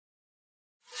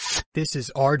This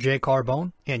is RJ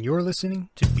Carbone, and you're listening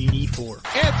to BD4.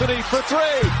 Anthony for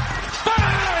three.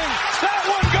 Bang! That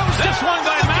one goes this down. One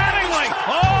by Mattingly.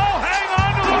 Oh, hang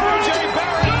on to the RJ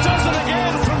Barrett does it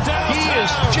again from downtown. He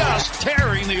is just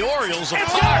tearing the Orioles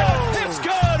It's apart. good. It's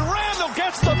good. Randall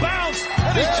gets the bounce,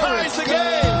 and he ties the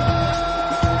game.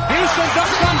 Houston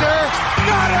ducks under.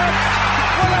 Got it!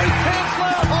 With 8 tenths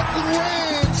left. Up and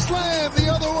ran. Slam the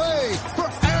other way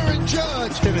for Aaron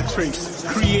Judge. Penetrates,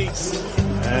 creates,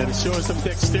 and showing some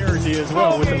dexterity as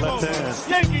well with the left hand.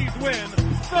 Yankees win.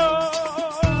 The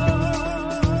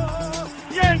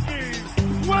Yankees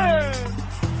win.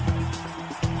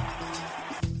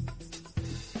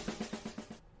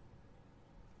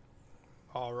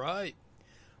 All right.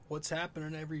 What's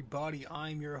happening, everybody?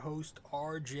 I'm your host,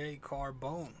 RJ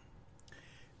Carbone.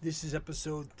 This is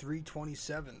episode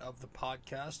 327 of the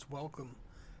podcast. Welcome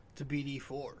to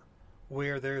BD4,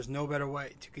 where there's no better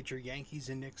way to get your Yankees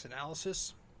and Knicks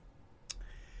analysis.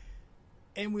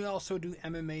 And we also do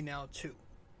MMA now, too.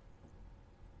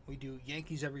 We do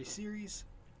Yankees every series,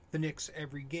 the Knicks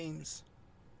every game,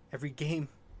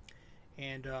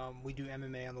 and we do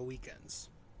MMA on the weekends.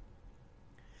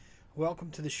 Welcome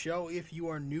to the show. If you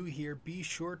are new here, be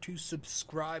sure to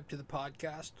subscribe to the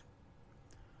podcast.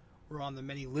 We're on the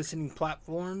many listening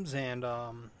platforms, and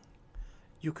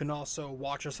you can also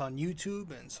watch us on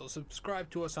YouTube, and so subscribe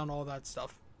to us on all that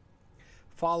stuff.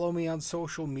 Follow me on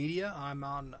social media. I'm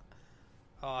on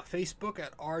Facebook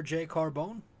at RJ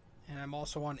Carbone, and I'm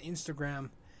also on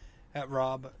Instagram at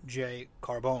Rob J.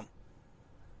 Carbone.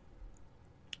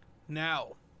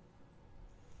 Now,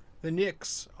 the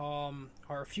Knicks are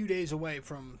a few days away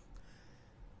from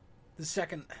the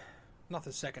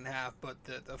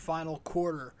the final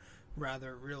quarter,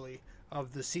 rather, really,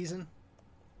 of the season.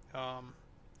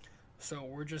 So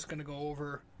we're just going to go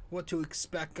over what to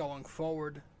expect going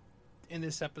forward in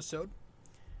this episode,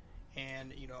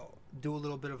 and do a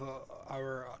little bit of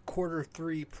our quarter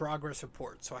 3 progress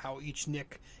report. So how each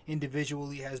Knick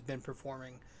individually has been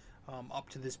performing up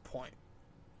to this point.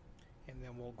 And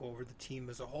then we'll go over the team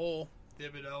as a whole,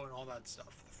 Thibodeau and all that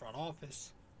stuff, the front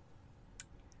office.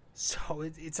 So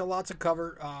it's a lot to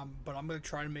cover, but I'm going to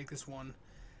try to make this one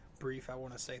brief. I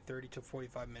want to say 30 to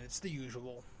 45 minutes, the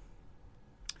usual.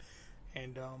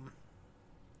 And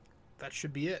that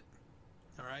should be it.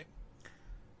 All right.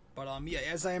 But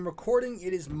as I am recording,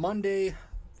 it is Monday,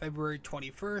 February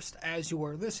 21st. As you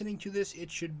are listening to this,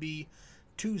 it should be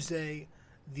Tuesday,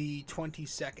 the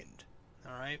 22nd.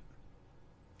 All right.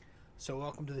 So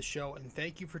welcome to the show, and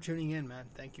thank you for tuning in, man.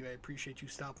 Thank you. I appreciate you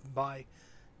stopping by,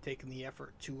 taking the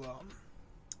effort to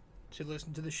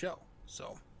listen to the show.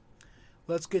 So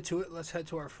let's get to it. Let's head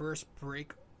to our first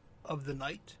break of the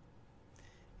night.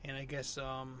 And I guess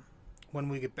when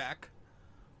we get back,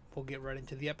 we'll get right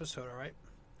into the episode, all right?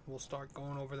 We'll start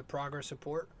going over the progress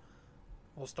report.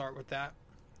 We'll start with that,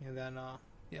 and then,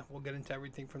 we'll get into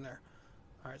everything from there.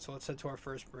 All right, so let's head to our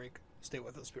first break. Stay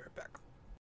with us. Be right back.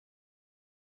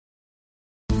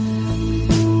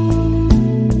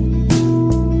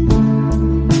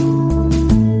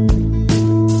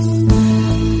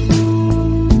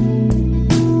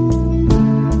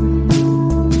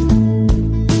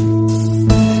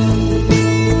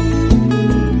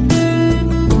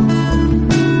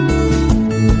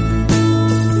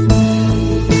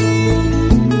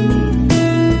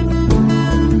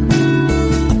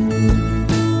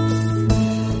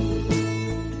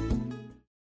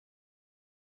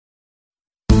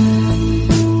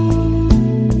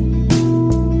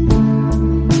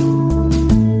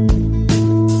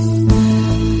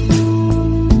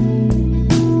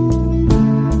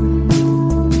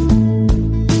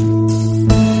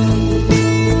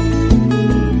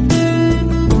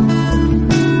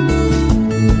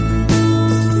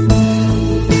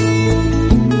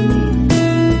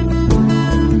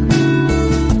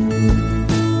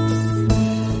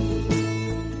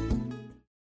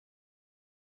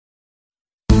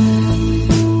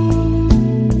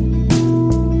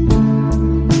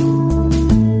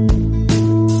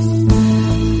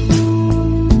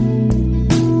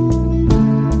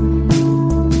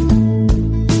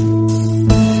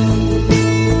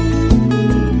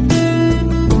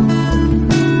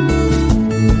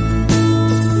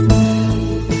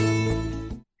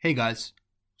 Hey guys,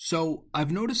 so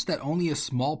I've noticed that only a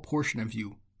small portion of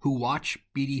you who watch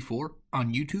BD4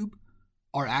 on YouTube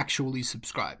are actually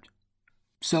subscribed.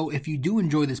 So if you do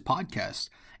enjoy this podcast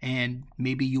and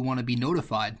maybe you want to be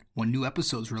notified when new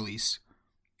episodes release,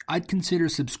 I'd consider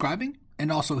subscribing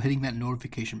and also hitting that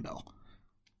notification bell.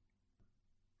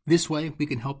 This way we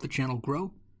can help the channel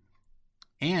grow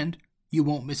and you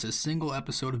won't miss a single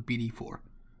episode of BD4.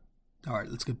 Alright,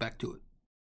 let's get back to it.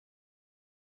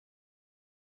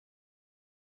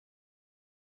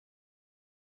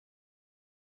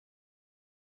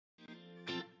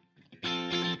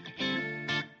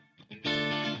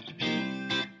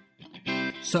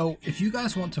 So if you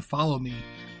guys want to follow me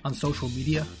on social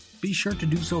media, be sure to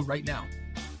do so right now.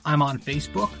 I'm on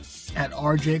Facebook at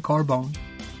RJ Carbone,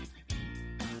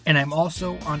 and I'm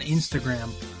also on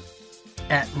Instagram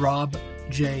at Rob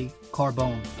J.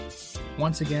 Carbone.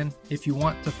 Once again, if you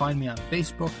want to find me on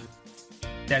Facebook,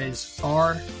 that is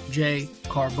RJ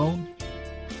Carbone.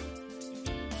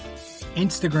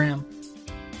 Instagram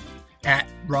at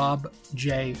Rob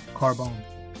J. Carbone.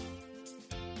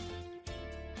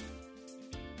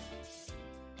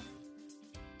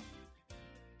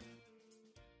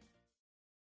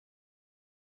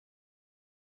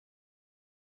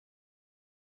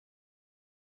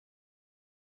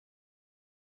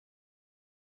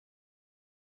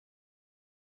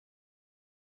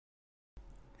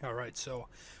 All right, so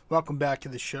welcome back to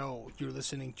the show. You're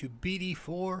listening to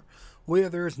BD4, where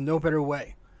there's no better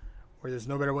way. Where there's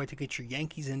no better way to get your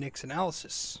Yankees and Knicks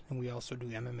analysis. And we also do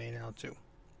MMA now, too.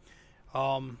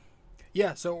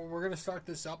 So we're going to start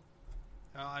this up.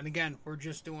 And again, we're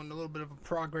just doing a little bit of a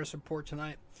progress report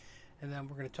tonight. And then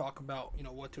we're going to talk about,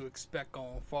 what to expect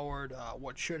going forward,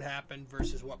 what should happen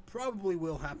versus what probably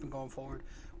will happen going forward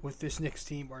with this Knicks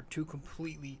team are two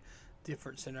completely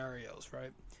different scenarios,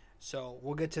 right? So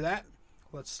we'll get to that.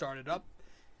 Let's start it up.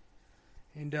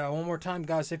 And one more time,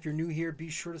 guys, if you're new here,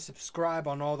 be sure to subscribe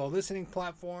on all the listening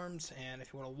platforms. And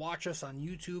if you want to watch us on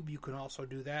YouTube, you can also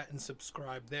do that and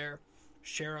subscribe there.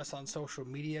 Share us on social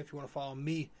media. If you want to follow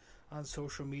me on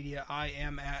social media, I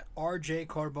am at RJ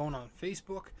Carbone on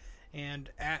Facebook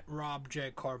and at Rob J.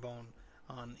 Carbone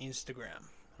on Instagram.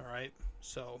 All right,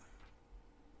 so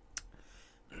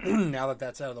now that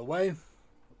that's out of the way,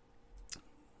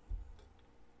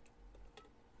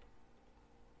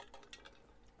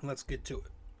 let's get to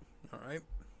it. All right.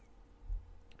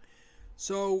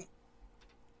 So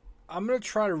I'm going to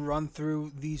try to run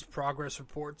through these progress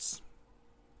reports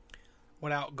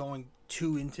without going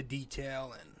too into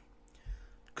detail, and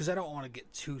because I don't want to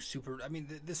get too super. I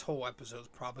mean, this whole episode is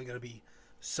probably going to be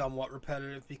somewhat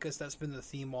repetitive because that's been the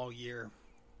theme all year.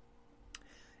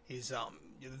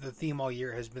 The theme all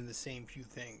year has been the same few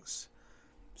things.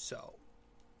 So,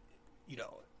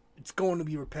 it's going to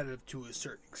be repetitive to a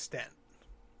certain extent.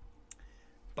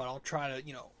 But I'll try to,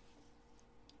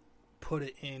 put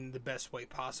it in the best way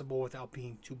possible without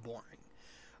being too boring.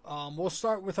 We'll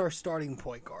start with our starting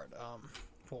point guard,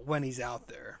 when he's out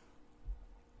there.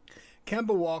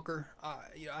 Kemba Walker,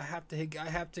 I have to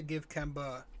give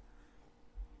Kemba.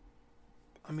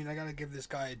 I mean, I gotta give this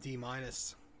guy a D-.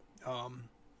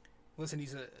 Listen,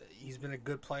 he's been a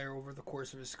good player over the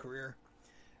course of his career,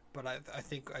 but I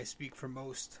think I speak for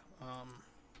most.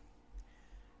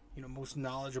 Most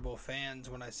knowledgeable fans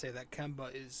when I say that Kemba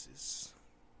is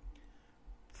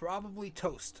probably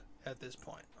toast at this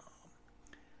point.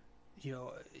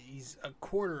 He's a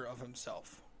quarter of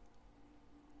himself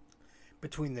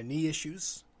between the knee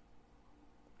issues,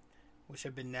 which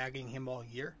have been nagging him all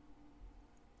year.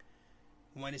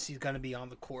 When is he going to be on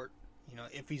the court?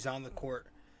 If he's on the court,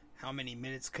 how many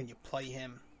minutes can you play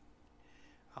him?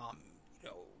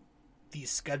 These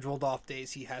scheduled off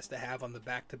days he has to have on the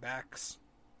back-to-backs.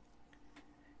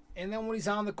 And then when he's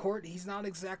on the court, he's not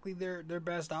exactly their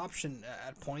best option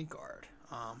at point guard.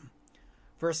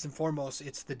 First and foremost,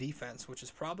 it's the defense, which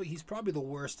is he's probably the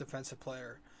worst defensive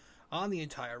player on the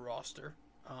entire roster.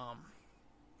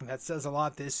 That says a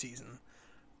lot this season.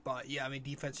 But yeah, I mean,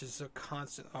 offenses are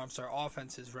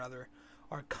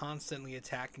constantly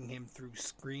attacking him through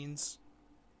screens.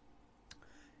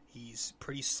 He's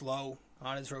pretty slow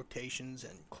on his rotations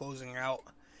and closing out,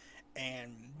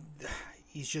 and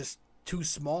he's just too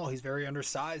small. He's very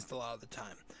undersized a lot of the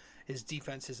time. His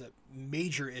defense is a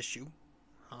major issue.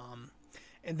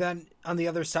 And then on the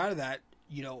other side of that,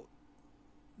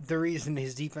 the reason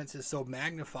his defense is so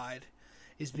magnified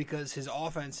is because his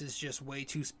offense is just way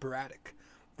too sporadic.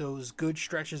 Those good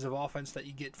stretches of offense that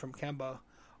you get from Kemba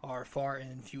are far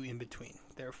and few in between.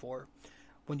 Therefore,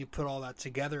 when you put all that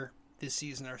together this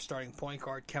season, our starting point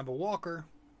guard, Kemba Walker,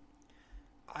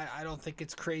 I don't think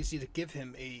it's crazy to give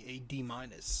him a D-.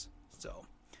 So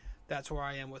that's where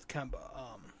I am with Kemba.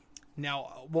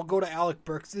 Now, we'll go to Alec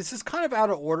Burks. This is kind of out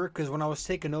of order because when I was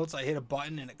taking notes, I hit a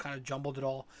button and it kind of jumbled it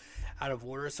all out of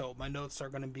order. So my notes are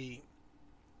going to be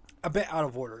a bit out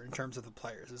of order in terms of the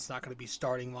players. It's not going to be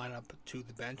starting lineup to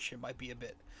the bench. It might be a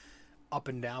bit up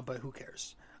and down, but who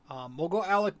cares? We'll go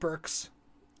Alec Burks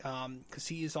because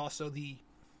he is also the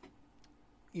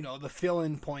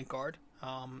fill-in point guard.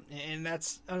 And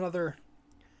that's another.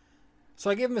 So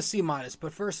I gave him a C-,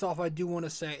 but first off, I do want to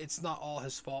say it's not all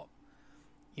his fault.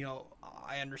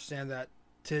 I understand that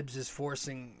Tibbs is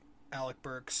forcing Alec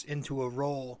Burks into a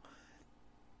role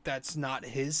that's not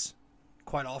his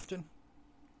quite often.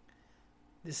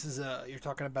 You're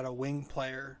talking about a wing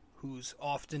player who's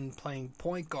often playing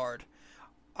point guard,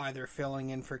 either filling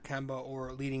in for Kemba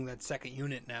or leading that second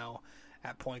unit now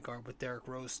at point guard with Derrick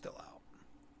Rose still out.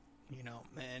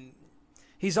 And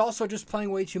he's also just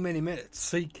playing way too many minutes,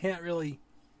 so you can't really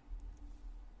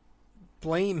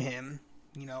blame him.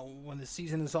 When the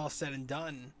season is all said and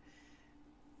done,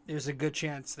 there's a good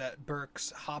chance that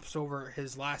Burks hops over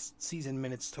his last season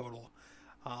minutes total,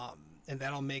 and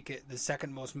that'll make it the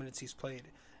second most minutes he's played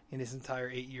in his entire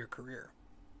 8-year career.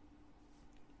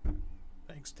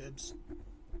 Thanks, Tibbs.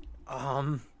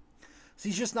 So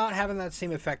he's just not having that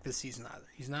same effect this season either.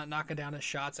 He's not knocking down his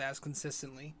shots as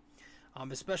consistently,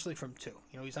 especially from two.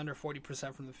 He's under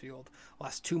 40% from the field.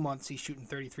 Last 2 months, he's shooting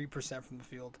 33% from the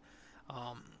field.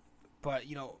 But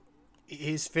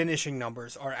his finishing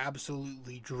numbers are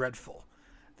absolutely dreadful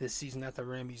this season at the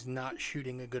rim. He's not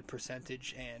shooting a good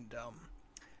percentage, and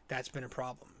that's been a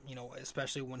problem.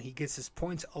 Especially when he gets his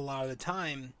points a lot of the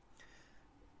time,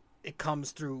 it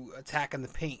comes through attacking the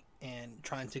paint and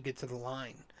trying to get to the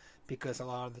line, because a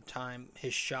lot of the time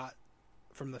his shot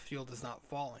from the field is not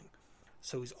falling.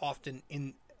 So he's often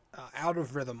out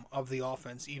of rhythm of the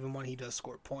offense, even when he does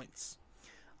score points.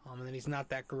 And then he's not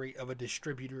that great of a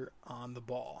distributor on the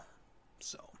ball.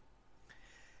 So,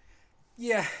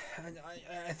 yeah,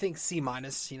 I think C-.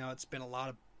 It's been a lot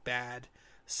of bad,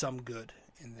 some good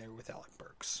in there with Alec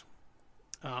Burks.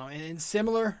 And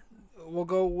similar, we'll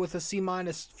go with a C-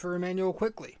 for Immanuel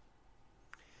Quickley.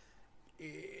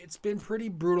 It's been pretty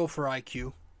brutal for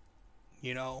IQ.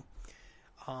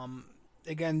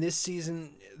 Again, this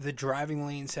season, the driving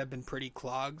lanes have been pretty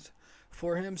clogged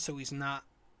for him, so he's not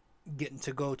getting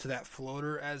to go to that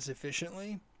floater as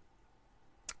efficiently.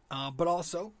 But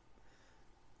also,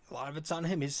 a lot of it's on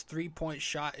him. His three-point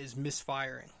shot is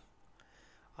misfiring.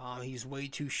 He's way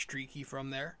too streaky from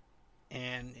there,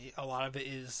 and a lot of it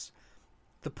is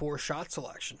the poor shot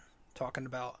selection. Talking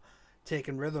about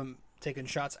taking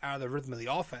shots out of the rhythm of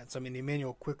the offense.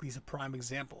 Immanuel Quickley's a prime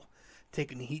example.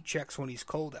 Taking heat checks when he's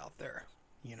cold out there.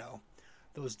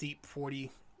 Those deep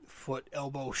 40-foot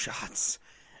elbow shots.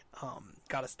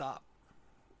 Got to stop.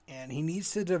 And he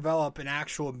needs to develop an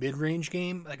actual mid-range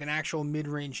game, like an actual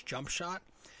mid-range jump shot,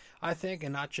 I think,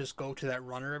 and not just go to that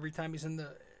runner every time he's in the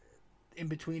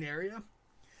in-between area.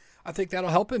 I think that'll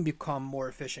help him become more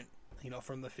efficient,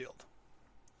 from the field,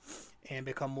 and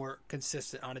become more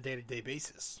consistent on a day-to-day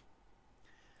basis.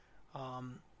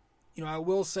 I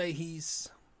will say he's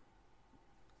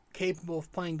capable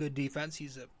of playing good defense.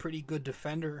 He's a pretty good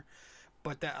defender,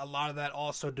 but that a lot of that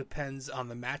also depends on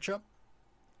the matchup.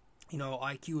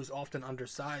 IQ is often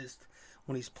undersized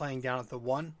when he's playing down at the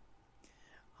one,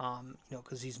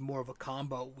 because he's more of a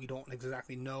combo. We don't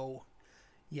exactly know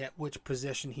yet which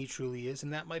position he truly is,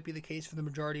 and that might be the case for the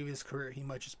majority of his career. He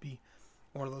might just be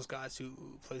one of those guys who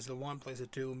plays the one, plays the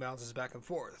two, and bounces back and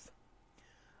forth.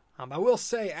 I will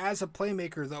say, as a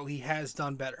playmaker, though, he has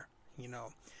done better.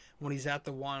 When he's at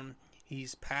the one,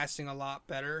 he's passing a lot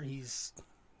better. He's,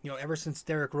 ever since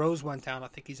Derrick Rose went down, I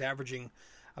think he's averaging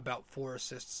about 4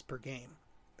 assists per game.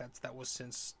 That was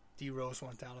since D Rose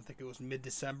went down. I think it was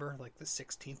mid-December, like the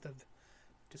 16th of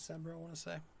December, I want to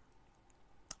say.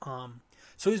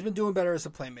 So he's been doing better as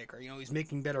a playmaker. He's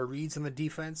making better reads on the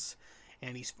defense,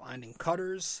 and he's finding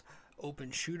cutters,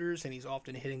 open shooters, and he's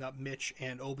often hitting up Mitch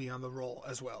and Obi on the roll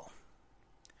as well.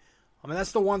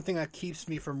 That's the one thing that keeps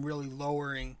me from really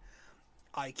lowering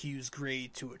IQ's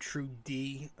grade to a true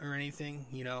D or anything.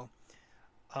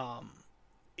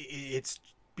 It's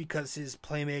because his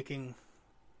playmaking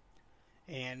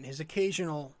and his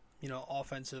occasional,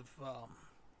 offensive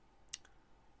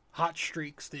hot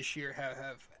streaks this year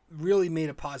have really made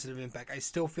a positive impact. I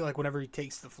still feel like whenever he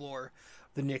takes the floor,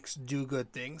 the Knicks do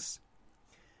good things,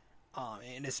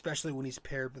 and especially when he's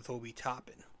paired with Obi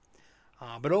Toppin.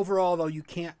 But overall, though, you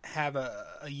can't have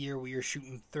a year where you're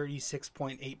shooting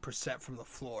 36.8% from the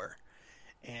floor,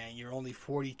 and you're only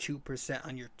 42%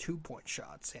 on your 2-point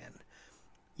shots, and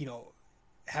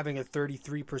having a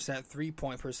 33%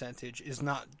 3-point percentage is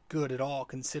not good at all,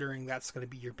 considering that's going to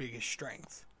be your biggest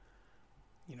strength.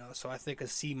 So I think a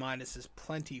C- is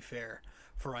plenty fair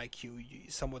for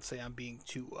IQ. Some would say I'm being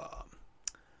too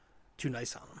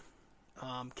nice on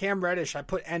him. Cam Reddish, I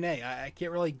put NA. I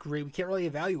can't really agree. We can't really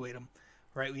evaluate him,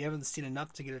 right? We haven't seen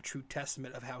enough to get a true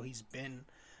testament of how he's been.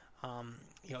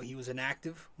 He was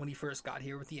inactive when he first got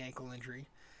here with the ankle injury.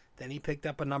 Then he picked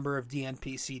up a number of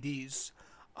DNP CDs.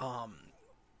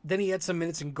 Then he had some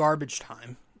minutes in garbage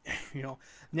time.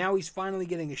 Now he's finally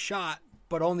getting a shot,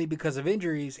 but only because of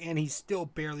injuries, and he's still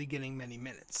barely getting many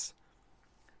minutes.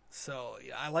 So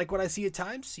I like what I see at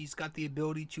times. He's got the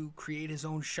ability to create his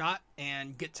own shot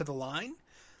and get to the line.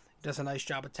 does a nice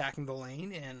job attacking the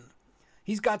lane, and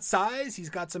he's got size, he's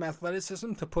got some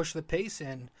athleticism to push the pace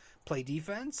and play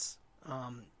defense.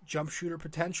 Jump shooter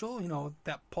potential,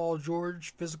 that Paul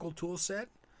George physical tool set.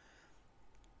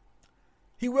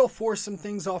 He will force some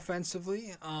things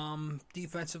offensively.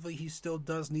 Defensively, he still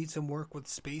does need some work with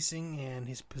spacing and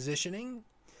his positioning.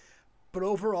 But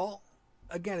overall,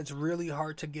 again, it's really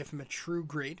hard to give him a true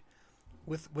grade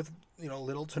with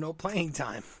little to no playing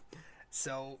time.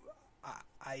 So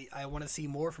I want to see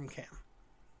more from Cam.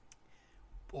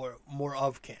 Or more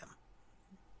of Cam.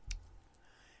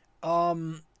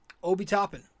 Obi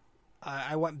Toppin.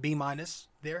 I went B-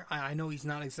 there. I know he's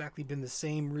not exactly been the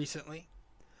same recently.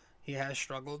 He has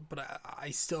struggled, but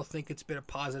I still think it's been a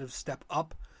positive step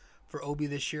up for Obi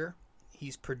this year.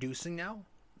 He's producing now.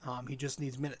 He just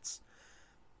needs minutes.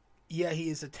 Yeah, he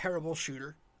is a terrible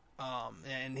shooter,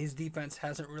 and his defense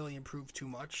hasn't really improved too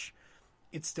much.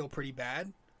 It's still pretty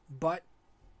bad, but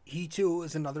he too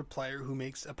is another player who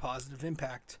makes a positive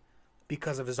impact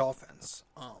because of his offense.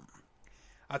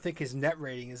 I think his net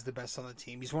rating is the best on the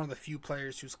team. He's one of the few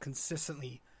players who's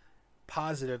consistently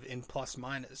positive in plus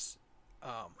minus.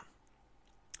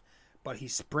 But he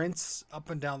sprints up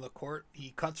and down the court.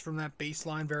 He cuts from that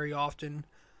baseline very often.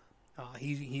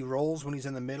 He rolls when he's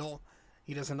in the middle.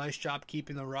 He does a nice job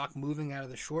keeping the rock moving out of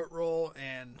the short roll.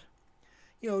 And,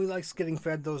 he likes getting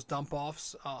fed those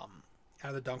dump-offs out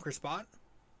of the dunker spot.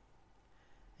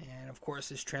 And, of course,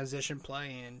 his transition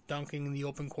play and dunking in the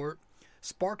open court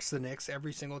sparks the Knicks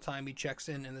every single time he checks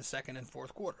in the second and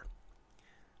fourth quarter.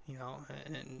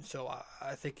 And so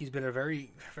I think he's been a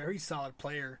very, very solid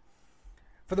player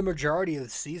for the majority of the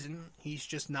season. He's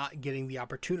just not getting the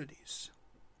opportunities.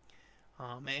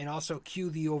 And also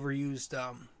cue the overused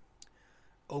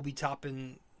Obi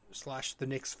Toppin / the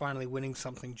Knicks finally winning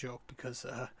something joke because,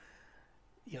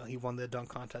 he won the dunk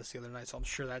contest the other night. So I'm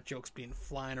sure that joke's been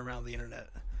flying around the internet.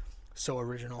 So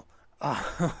original.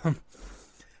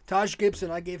 Taj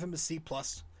Gibson, I gave him a C+.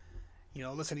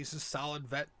 Listen, he's a solid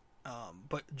vet.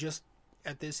 But just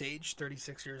at this age,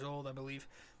 36 years old, I believe,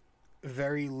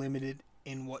 very limited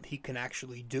in what he can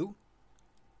actually do.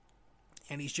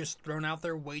 And he's just thrown out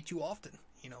there way too often,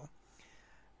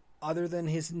 Other than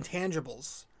his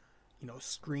intangibles,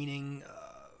 screening,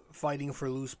 fighting for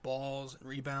loose balls and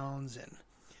rebounds, and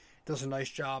does a nice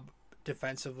job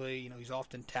defensively. He's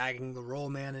often tagging the roll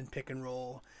man in pick and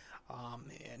roll.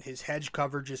 And his hedge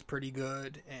coverage is pretty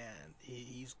good, and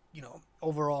he's,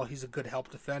 overall he's a good help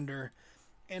defender,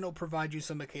 and he'll provide you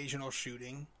some occasional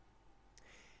shooting.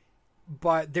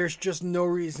 But there's just no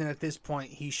reason at this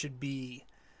point he should be,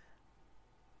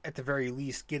 at the very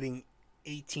least, getting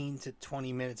 18 to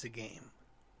 20 minutes a game.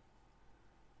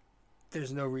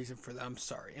 There's no reason for that, I'm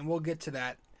sorry. And we'll get to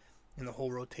that in the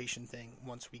whole rotation thing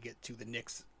once we get to the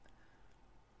Knicks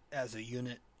as a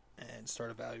unit and start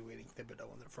evaluating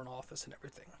Thibodeau in the front office and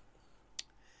everything.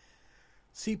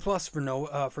 C+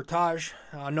 for Taj.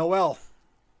 Noel.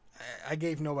 I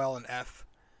gave Noel an F.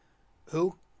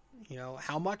 Who?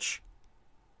 How much?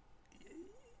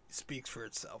 Speaks for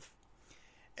itself.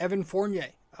 Evan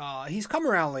Fournier. He's come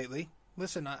around lately.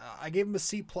 Listen, I gave him a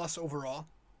C+ overall.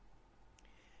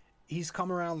 He's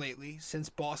come around lately since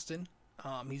Boston.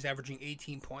 He's averaging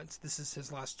 18 points. This is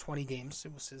his last 20 games.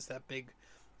 It was that big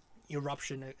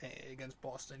eruption against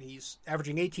Boston. He's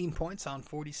averaging 18 points on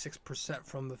 46%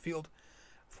 from the field,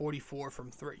 44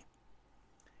 from 3.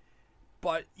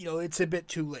 But, it's a bit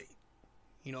too late,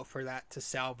 for that to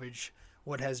salvage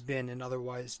what has been an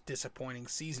otherwise disappointing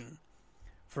season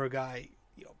for a guy,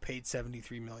 paid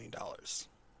 $73 million.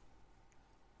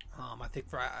 I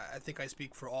think I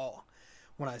speak for all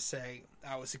when I say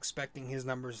I was expecting his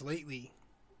numbers lately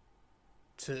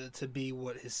to be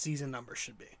what his season numbers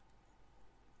should be.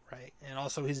 Right? And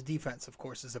also his defense, of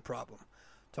course, is a problem.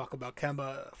 Talk about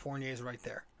Kemba, Fournier is right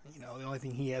there. The only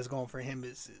thing he has going for him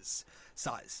is his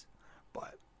size.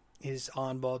 But his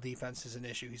on-ball defense is an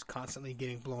issue. He's constantly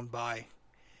getting blown by.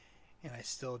 And I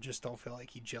still just don't feel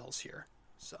like he gels here.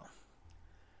 So,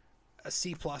 a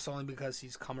C+ only because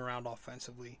he's come around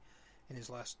offensively in his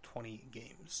last 20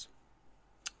 games.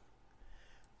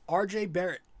 RJ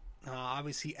Barrett.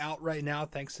 Obviously out right now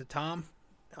thanks to Tom.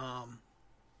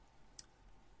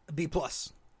 B+.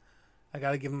 I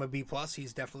got to give him a B+.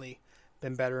 He's definitely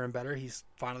been better and better. He's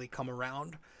finally come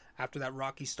around after that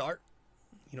rocky start.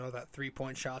 That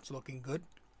 3-point shot's looking good.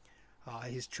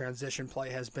 His transition play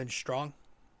has been strong.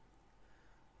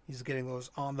 He's getting those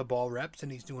on-the-ball reps,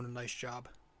 and he's doing a nice job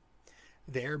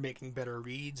there, making better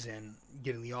reads and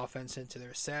getting the offense into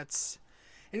their sets.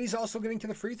 And he's also getting to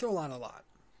the free throw line a lot.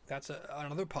 That's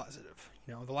another positive.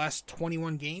 The last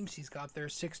 21 games, he's got there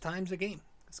 6 times a game.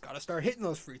 He's got to start hitting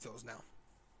those free throws now.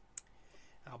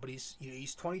 But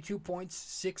he's 22 points,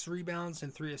 6 rebounds,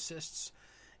 and 3 assists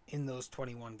in those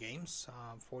 21 games.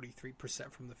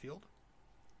 43% from the field,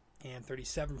 and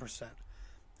 37%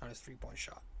 on his 3-point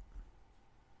shot.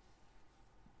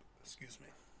 Excuse me.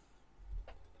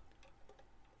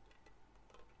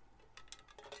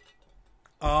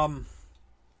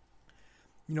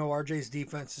 RJ's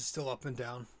defense is still up and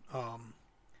down.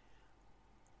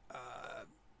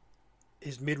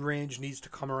 His mid-range needs to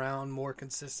come around more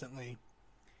consistently.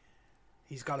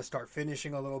 He's got to start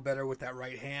finishing a little better with that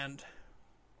right hand.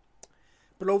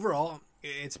 But overall,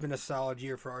 it's been a solid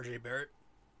year for RJ Barrett.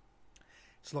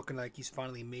 It's looking like he's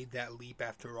finally made that leap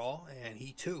after all, and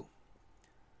he too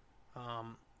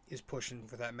is pushing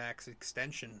for that max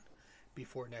extension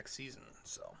before next season.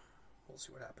 So we'll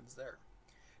see what happens there.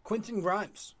 Quentin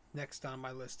Grimes, next on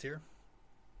my list here.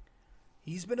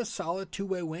 He's been a solid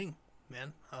two-way wing,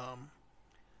 man.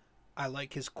 I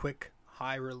like his quick,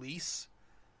 high release.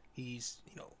 He's,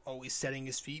 always setting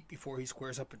his feet before he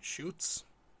squares up and shoots.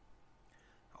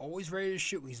 Always ready to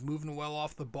shoot. He's moving well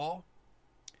off the ball.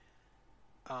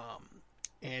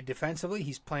 And defensively,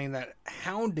 he's playing that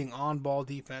hounding on-ball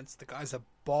defense. The guy's a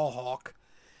ball hawk.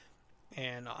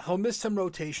 And he'll miss some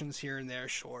rotations here and there,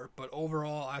 sure. But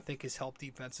overall, I think his help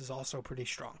defense is also pretty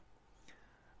strong.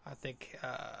 I think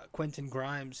Quentin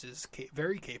Grimes is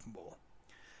very capable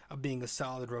of being a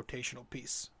solid rotational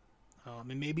piece.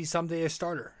 And maybe someday a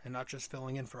starter and not just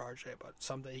filling in for RJ, but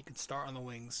someday he could start on the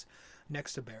wings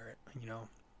next to Barrett.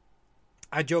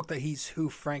 I joke that he's who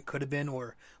Frank could have been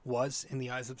or was in the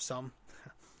eyes of some.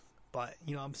 But,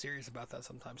 I'm serious about that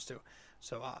sometimes too.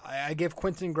 So I give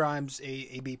Quentin Grimes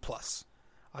a B+.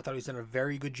 I thought he's done a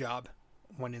very good job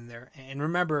when in there. And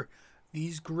remember,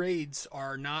 these grades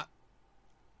are not,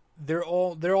 they're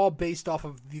all based off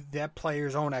of that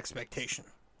player's own expectation.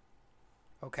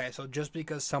 Okay, so just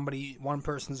because one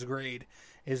person's grade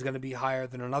is going to be higher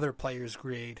than another player's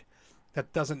grade,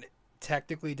 that doesn't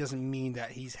mean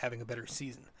that he's having a better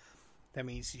season. That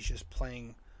means he's just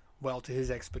playing well to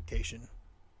his expectation,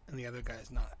 and the other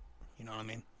guy's not. You know what I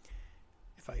mean?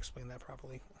 If I explain that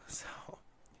properly. So,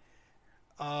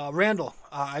 Randall,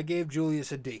 I gave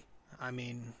Julius a D.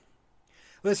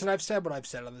 Listen, I've said what I've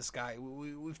said on this guy.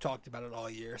 We've talked about it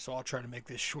all year, so I'll try to make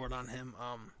this short on him.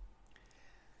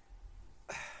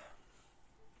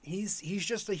 He's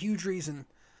just a huge reason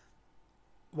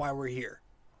why we're here,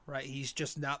 right? He's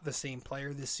just not the same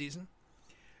player this season.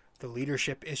 The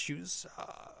leadership issues,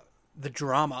 the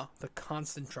drama, the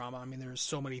constant drama. There's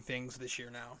so many things this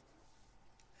year now.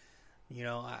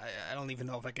 I don't even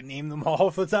know if I can name them all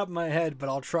off the top of my head, but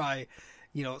I'll try.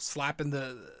 Slapping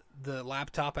the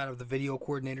laptop out of the video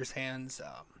coordinator's hands.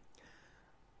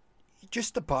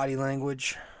 Just the body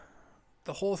language.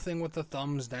 The whole thing with the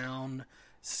thumbs down.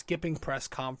 Skipping press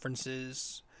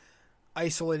conferences,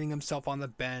 isolating himself on the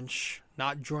bench,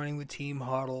 not joining the team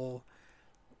huddle,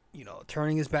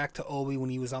 turning his back to Obi when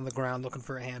he was on the ground looking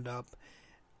for a hand up.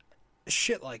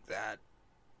 Shit like that.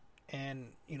 And,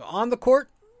 on the court,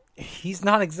 he's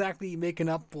not exactly making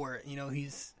up for it.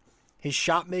 His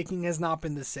shot making has not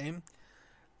been the same.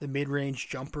 The mid-range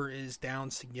jumper is down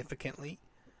significantly.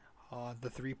 The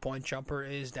 3-point jumper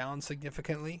is down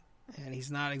significantly. And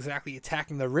he's not exactly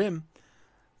attacking the rim,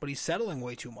 but he's settling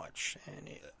way too much. And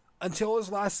until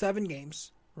his last 7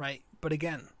 games, right? But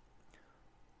again,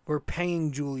 we're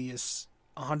paying Julius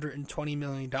 $120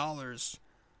 million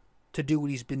to do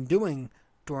what he's been doing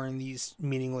during these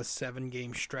meaningless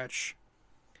 7-game stretch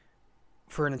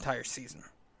for an entire season.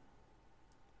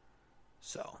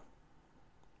 So,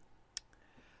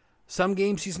 some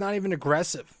games he's not even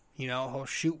aggressive. He'll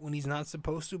shoot when he's not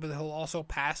supposed to, but he'll also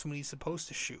pass when he's supposed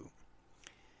to shoot.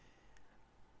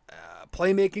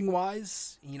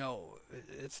 Playmaking-wise,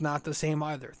 it's not the same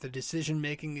either. The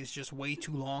decision-making is just way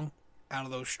too long out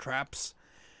of those traps.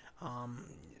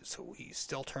 So he's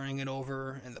still turning it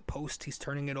over. In the post, he's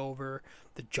turning it over.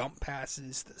 The jump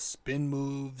passes, the spin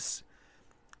moves.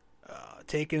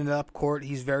 Taking it up court,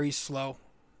 he's very slow.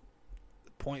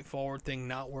 The point forward thing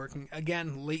not working.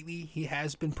 Again, lately, he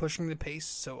has been pushing the pace,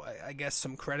 so I guess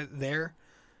some credit there.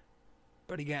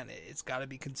 But again, it's got to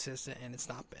be consistent, and it's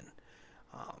not been.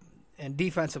 And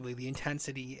defensively, the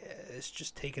intensity has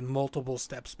just taken multiple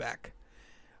steps back.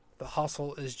 The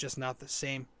hustle is just not the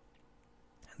same.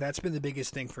 That's been the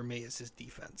biggest thing for me is his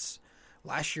defense.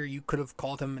 Last year, you could have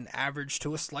called him an average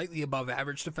to a slightly above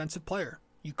average defensive player.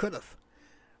 You could have.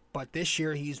 But this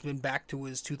year, he's been back to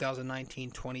his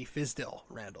 2019-20 Fizdale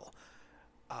Randall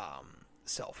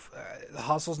self. The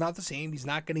hustle's not the same. He's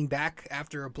not getting back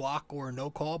after a block or a no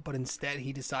call, but instead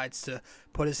he decides to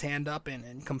put his hand up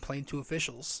and complain to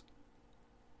officials.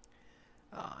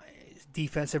 His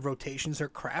defensive rotations are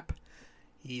crap.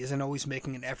 He isn't always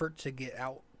making an effort to get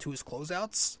out to his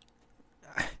closeouts.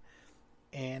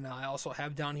 And I also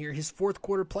have down here his fourth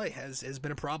quarter play has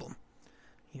been a problem.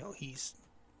 He's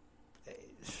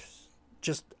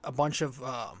just a bunch of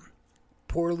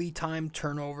poorly timed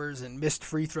turnovers and missed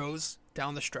free throws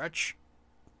down the stretch.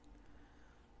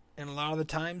 And a lot of the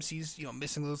times he's,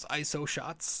 missing those ISO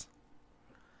shots.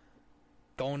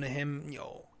 Going to him,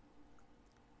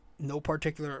 no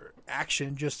particular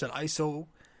action, just an ISO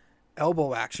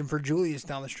elbow action for Julius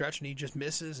down the stretch, and he just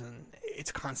misses, and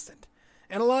it's constant.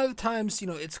 And a lot of the times,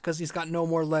 it's because he's got no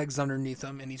more legs underneath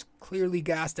him, and he's clearly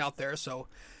gassed out there. So,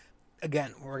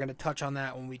 again, we're going to touch on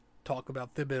that when we talk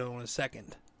about Thibodeau in a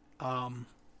second.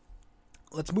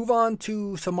 Let's move on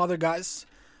to some other guys.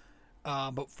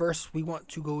 But first, we want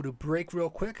to go to break real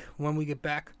quick. When we get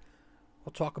back,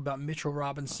 we'll talk about Mitchell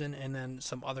Robinson and then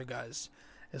some other guys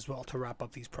as well to wrap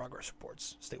up these progress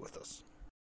reports. Stay with us.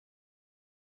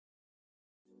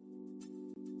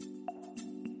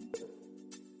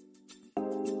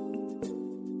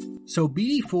 So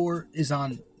BD4 is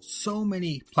on so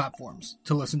many platforms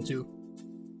to listen to.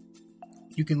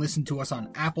 You can listen to us on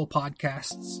Apple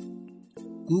Podcasts,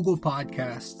 Google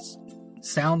Podcasts,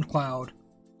 SoundCloud.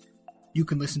 You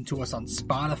can listen to us on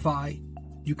Spotify.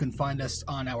 You can find us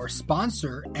on our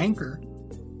sponsor, Anchor,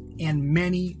 and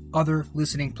many other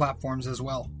listening platforms as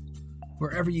well,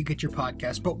 wherever you get your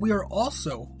podcast. But we are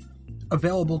also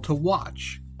available to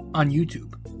watch on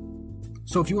YouTube.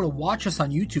 So if you want to watch us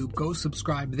on YouTube, go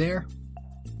subscribe there.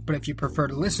 But if you prefer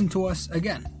to listen to us,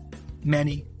 again,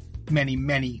 many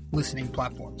listening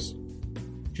platforms.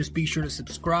 Just be sure to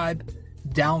subscribe,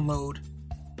 download,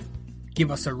 give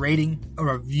us a rating, a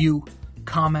review,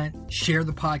 comment, share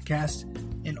the podcast,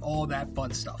 and all that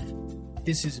fun stuff.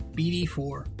 This is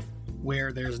BD4,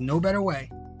 where there's no better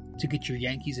way to get your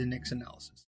Yankees and Knicks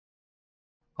analysis.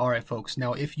 All right, folks.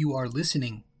 Now, if you are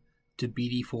listening to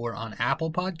BD4 on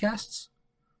Apple Podcasts,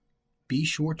 be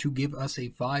sure to give us a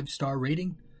 5-star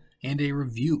rating and a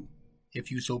review, if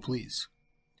you so please.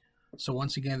 So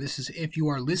once again, this is if you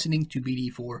are listening to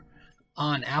BD4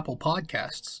 on Apple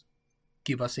Podcasts,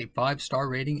 give us a 5-star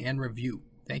rating and review.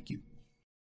 Thank you.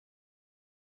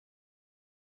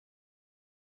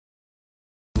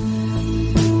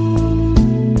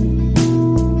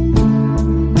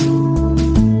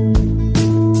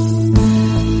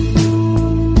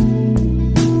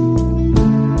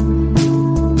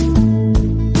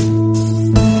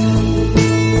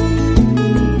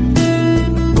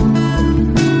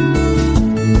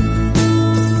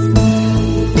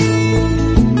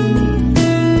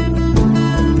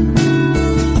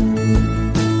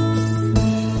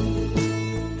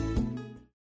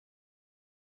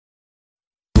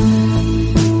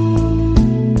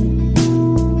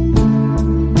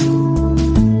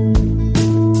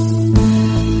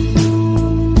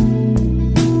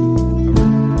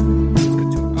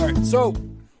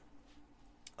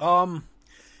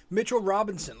 Mitchell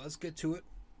Robinson, let's get to it.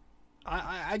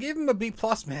 I gave him a B+,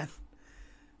 man.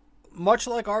 Much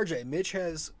like RJ, Mitch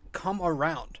has come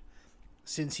around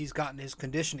since he's gotten his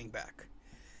conditioning back.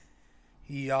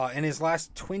 He in his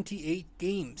last 28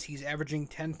 games, he's averaging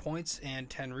 10 points and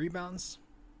 10 rebounds.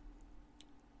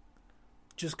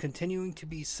 Just continuing to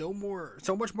be so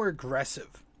much more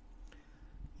aggressive.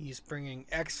 He's bringing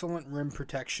excellent rim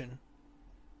protection.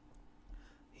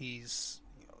 He's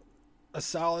a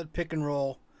solid pick and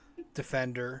roll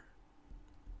defender.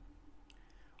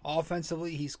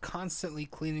 Offensively, he's constantly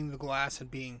cleaning the glass and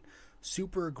being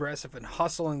super aggressive and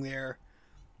hustling there.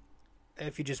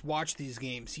 If you just watch these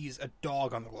games, he's a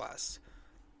dog on the glass.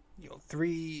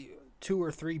 2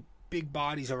 or 3 big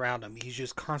bodies around him. He's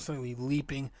just constantly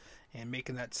leaping and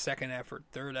making that second effort,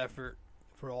 third effort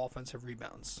for offensive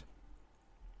rebounds.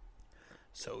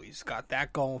 So he's got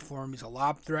that going for him. He's a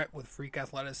lob threat with freak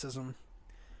athleticism.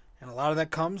 And a lot of that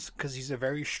comes because he's a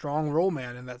very strong roll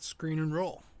man in that screen and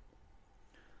roll.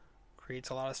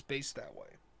 Creates a lot of space that way.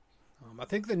 I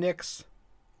think the Knicks,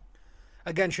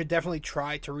 again, should definitely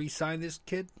try to re-sign this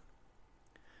kid.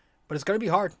 But it's going to be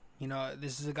hard.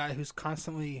 This is a guy who's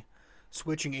constantly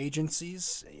switching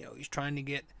agencies. He's trying to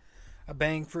get a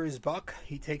bang for his buck.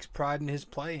 He takes pride in his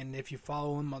play. And if you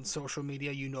follow him on social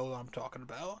media, you know what I'm talking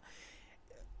about.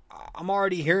 I'm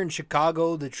already hearing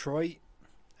Chicago, Detroit.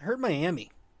 I heard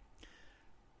Miami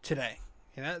today.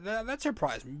 And that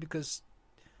surprised me because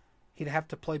he'd have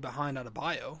to play behind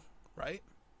Adebayo, right?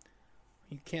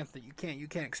 You can't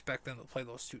expect them to play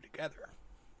those two together.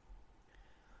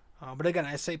 But again,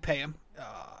 I say pay him,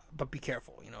 but be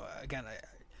careful. Again,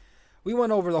 we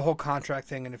went over the whole contract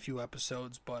thing in a few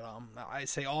episodes, but I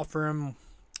say offer him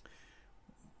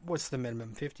what's the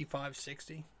minimum? 55,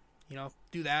 60?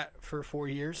 Do that for 4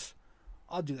 years.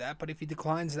 I'll do that. But if he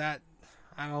declines that,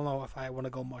 I don't know if I want to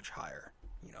go much higher.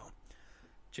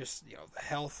 Just, the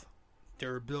health,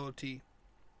 durability,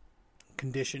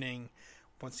 conditioning,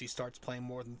 once he starts playing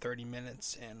more than 30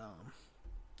 minutes. And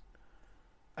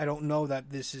I don't know that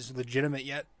this is legitimate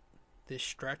yet, this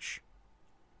stretch.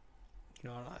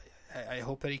 I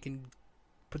hope that he can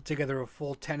put together a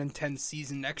full 10-10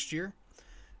 season next year.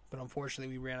 But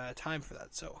unfortunately, we ran out of time for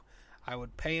that. So I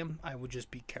would pay him. I would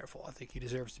just be careful. I think he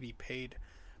deserves to be paid.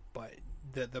 But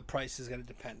the price is going to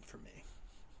depend for me.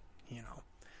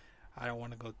 I don't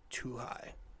want to go too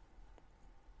high.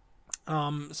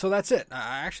 So that's it.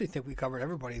 I actually think we covered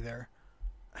everybody there.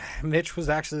 Mitch was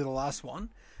actually the last one.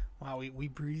 Wow, we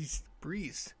breezed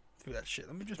through that shit.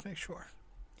 Let me just make sure.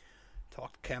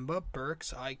 Talked Kemba,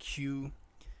 Burks, IQ,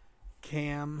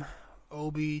 Cam,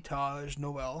 Obi, Taj,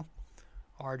 Noel,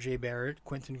 RJ Barrett,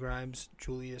 Quentin Grimes,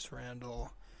 Julius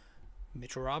Randle,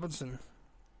 Mitchell Robinson.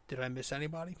 Did I miss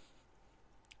anybody?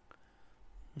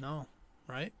 No,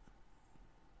 right?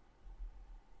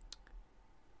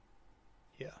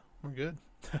 Yeah, we're good.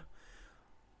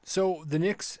 So, the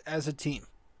Knicks as a team.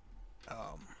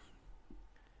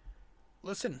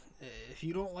 Listen, if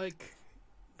you don't like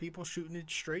people shooting it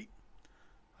straight,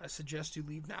 I suggest you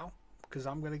leave now, because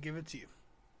I'm going to give it to you.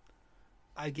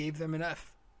 I gave them an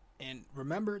F. And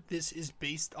remember, this is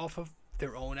based off of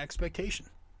their own expectation.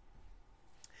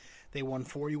 They won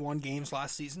 41 games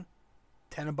last season,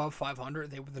 10 above 500.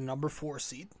 They were the number 4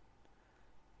 seed.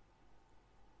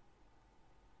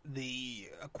 They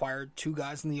acquired 2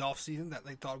 guys in the offseason that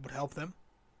they thought would help them.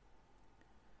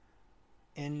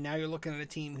 And now you're looking at a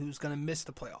team who's going to miss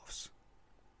the playoffs.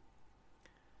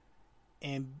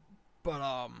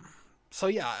 So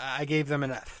yeah, I gave them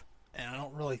an F. And I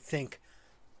don't really think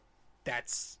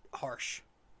that's harsh.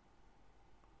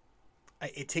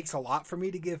 It takes a lot for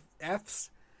me to give Fs,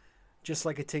 just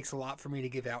like it takes a lot for me to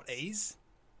give out As.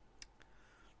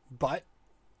 But,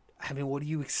 what do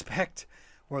you expect?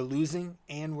 We're losing,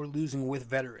 and we're losing with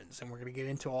veterans, and we're going to get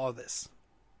into all of this.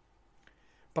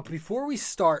 But before we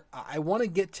start, I want to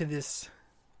get to this.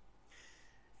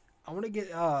 I want to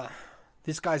get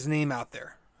this guy's name out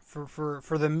there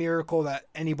for the miracle that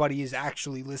anybody is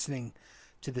actually listening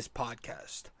to this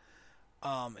podcast.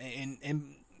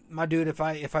 And my dude, if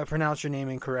I pronounce your name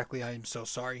incorrectly, I am so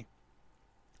sorry.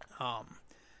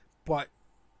 But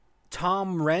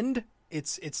Tom Rende,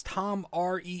 it's Tom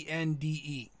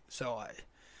Rende. So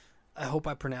I hope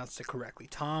I pronounced it correctly.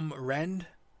 Tom Rende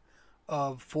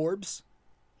of Forbes.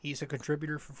 He's a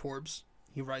contributor for Forbes.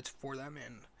 He writes for them,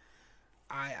 and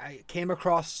I came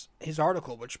across his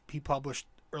article, which he published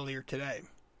earlier today.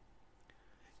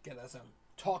 Again, as I'm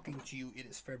talking to you, it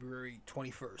is February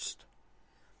 21st.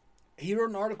 He wrote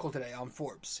an article today on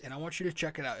Forbes, and I want you to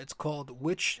check it out. It's called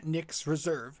 "Which Knicks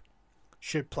Reserve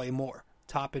Should Play More,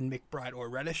 Toppin, McBride, or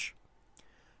Reddish?"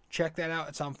 Check that out.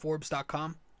 It's on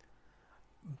Forbes.com.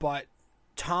 But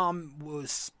Tom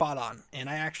was spot on, and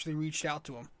I actually reached out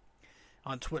to him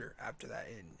on Twitter after that.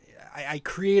 And I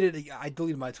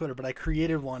deleted my Twitter, but I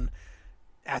created one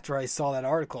after I saw that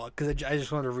article because I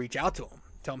just wanted to reach out to him,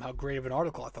 tell him how great of an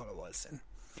article I thought it was. And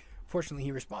fortunately,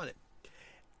 he responded.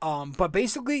 But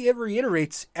basically, it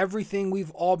reiterates everything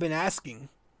we've all been asking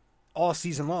all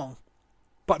season long,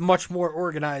 but much more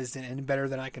organized and better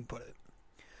than I can put it.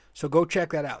 So go check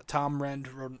that out. Tom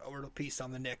Rende wrote a piece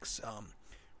on the Knicks.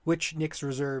 Which Knicks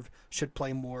reserve should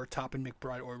play more, Toppin,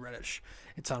 McBride, or Reddish?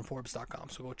 It's on Forbes.com,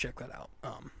 so go check that out.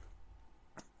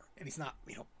 And he's not,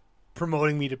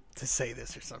 promoting me to say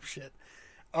this or some shit.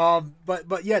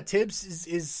 But yeah, Tibbs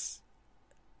is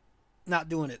not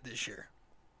doing it this year.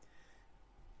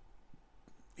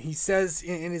 He says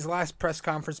in his last press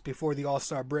conference before the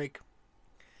All-Star break,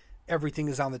 everything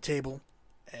is on the table.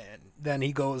 And then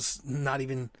he goes, not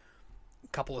even a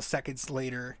couple of seconds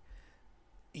later,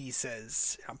 he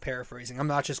says, I'm paraphrasing, I'm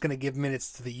not just going to give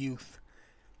minutes to the youth.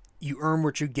 You earn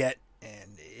what you get,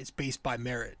 and it's based by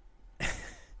merit.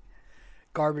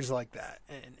 Garbage like that.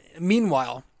 And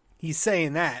meanwhile, he's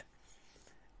saying that,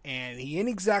 and he ain't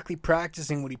exactly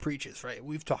practicing what he preaches, right?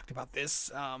 We've talked about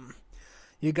this.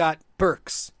 You got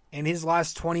Burks in his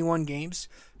last 21 games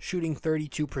shooting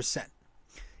 32%.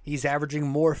 He's averaging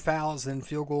more fouls than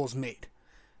field goals made.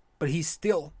 But he's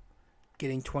still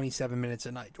getting 27 minutes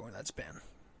a night during that span.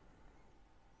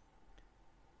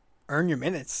 Earn your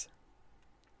minutes.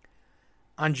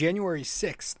 On January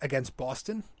 6th against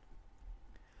Boston,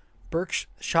 Burks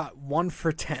shot 1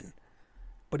 for 10,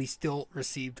 but he still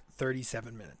received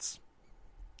 37 minutes.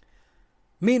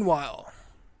 Meanwhile,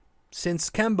 since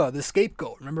Kemba, the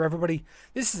scapegoat. Remember, everybody,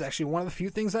 this is actually one of the few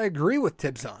things I agree with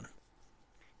Tibbs on.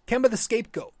 Kemba, the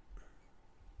scapegoat.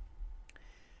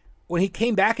 When he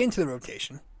came back into the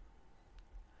rotation,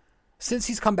 since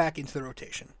he's come back into the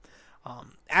rotation,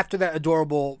 after that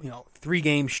adorable,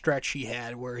 3-game stretch he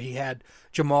had where he had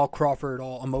Jamal Crawford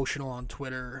all emotional on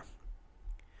Twitter,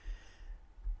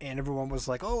 and everyone was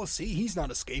like, oh, see, he's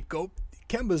not a scapegoat.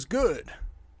 Kemba's good.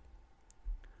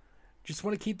 Just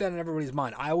want to keep that in everybody's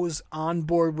mind. I was on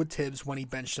board with Tibbs when he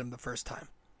benched him the first time,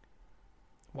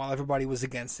 while everybody was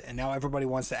against it, and now everybody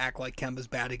wants to act like Kemba's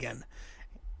bad again.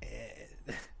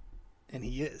 And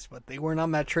he is, but they weren't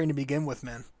on that train to begin with,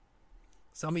 man.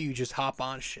 Some of you just hop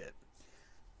on shit.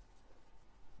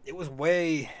 It was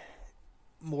way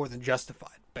more than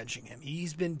justified benching him.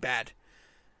 He's been bad.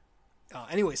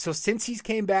 Anyway, so since he's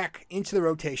came back into the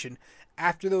rotation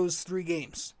after those 3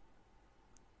 games,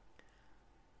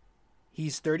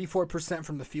 he's 34%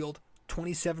 from the field,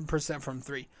 27% from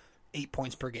 3, 8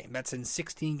 points per game. That's in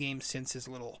 16 games since his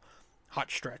little hot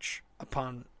stretch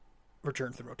upon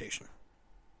return to the rotation.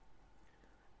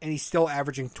 And he's still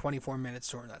averaging 24 minutes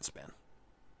during that span.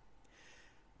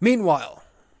 Meanwhile,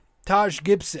 Taj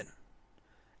Gibson,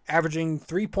 averaging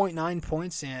 3.9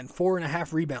 points and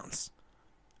 4.5 rebounds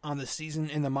on the season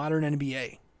in the modern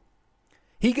NBA.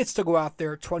 He gets to go out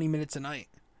there 20 minutes a night,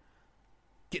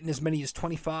 getting as many as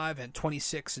 25 and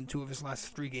 26 in 2 of his last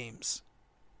 3 games.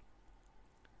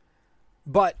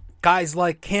 But guys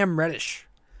like Cam Reddish,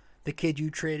 the kid you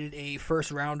traded a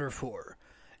first rounder for,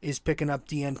 is picking up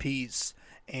DNPs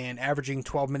and averaging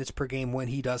 12 minutes per game when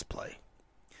he does play.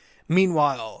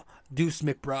 Meanwhile, Deuce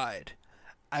McBride,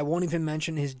 I won't even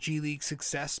mention his G League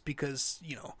success because,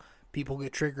 people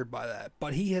get triggered by that.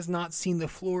 But he has not seen the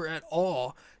floor at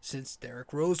all since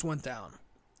Derrick Rose went down.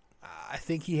 I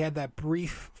think he had that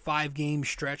brief 5-game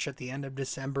stretch at the end of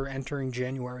December, entering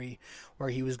January, where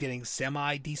he was getting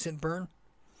semi-decent burn.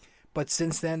 But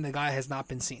since then, the guy has not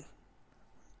been seen.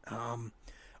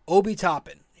 Obi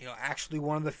Toppin, actually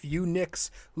one of the few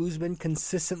Knicks who's been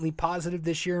consistently positive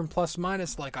this year in plus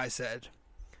minus, like I said.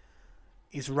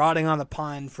 He's rotting on the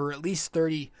pine for at least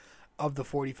 30 of the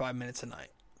 45 minutes a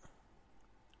night.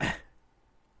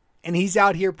 And he's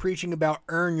out here preaching about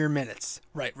earn your minutes.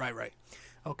 Right.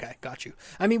 Okay, got you.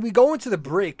 I mean, we go into the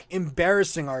break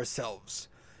embarrassing ourselves,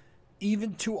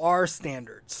 even to our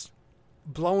standards.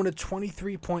 Blowing a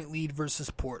 23-point lead versus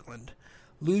Portland.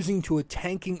 Losing to a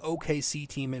tanking OKC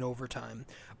team in overtime.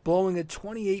 Blowing a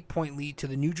 28-point lead to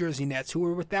the New Jersey Nets, who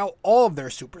were without all of their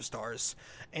superstars.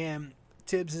 And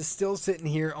Tibbs is still sitting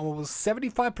here almost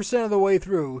 75% of the way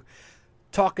through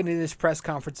talking in his press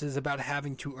conferences about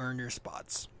having to earn your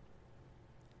spots.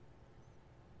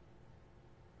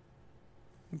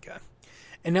 Okay.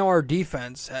 And now our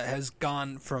defense has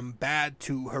gone from bad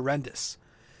to horrendous.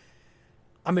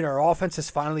 I mean, our offense has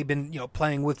finally been,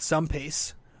 playing with some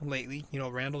pace lately.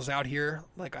 Randall's out here.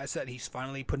 Like I said, he's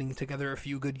finally putting together a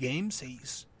few good games.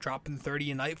 He's dropping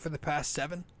 30 a night for the past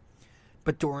 7.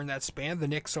 But during that span, the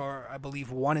Knicks are, I believe,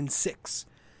 1-6.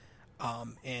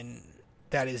 And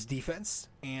that is defense,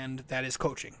 and that is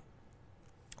coaching.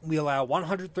 We allow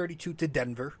 132 to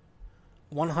Denver,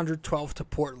 112 to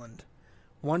Portland,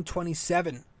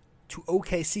 127 to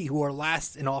OKC, who are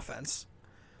last in offense,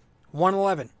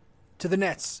 111 to the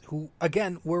Nets, who,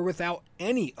 again, were without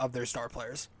any of their star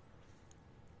players.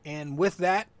 And with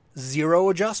that, 0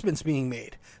 adjustments being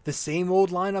made. The same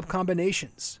old lineup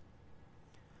combinations.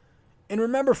 And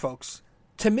remember, folks,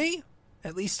 to me,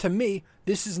 at least to me,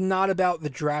 this is not about the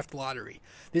draft lottery.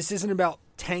 This isn't about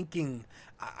tanking.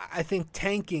 I think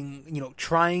tanking,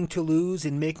 trying to lose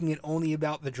and making it only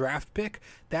about the draft pick,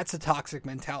 that's a toxic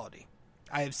mentality.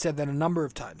 I have said that a number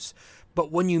of times.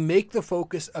 But when you make the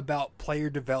focus about player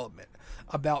development,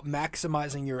 about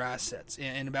maximizing your assets,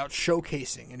 and about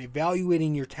showcasing and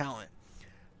evaluating your talent,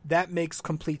 that makes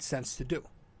complete sense to do.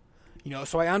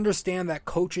 So I understand that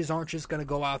coaches aren't just going to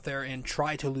go out there and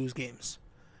try to lose games.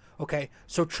 Okay,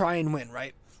 so try and win,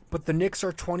 right? But the Knicks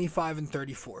are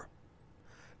 25-34.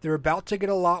 They're about to get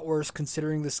a lot worse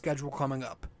considering the schedule coming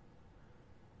up.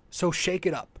 So shake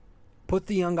it up. Put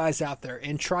the young guys out there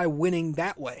and try winning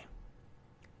that way.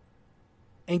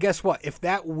 And guess what? If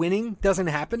that winning doesn't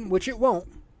happen, which it won't,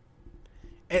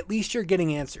 at least you're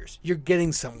getting answers. You're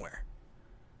getting somewhere.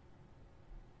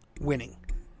 Winning.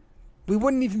 We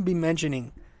wouldn't even be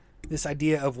mentioning this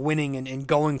idea of winning and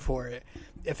going for it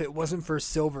if it wasn't for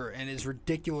Silver and his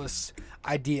ridiculous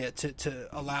idea to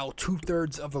allow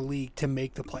 2/3 of the league to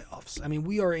make the playoffs. I mean,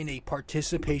 we are in a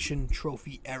participation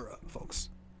trophy era, folks.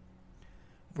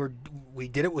 We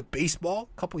did it with baseball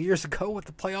a couple years ago with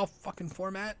the playoff fucking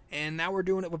format, and now we're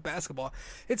doing it with basketball.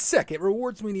 It's sick. It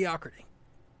rewards mediocrity.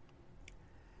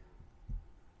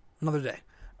 Another day.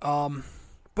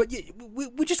 But yeah,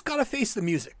 we just got to face the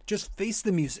music. Just face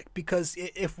the music. Because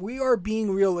if we are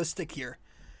being realistic here,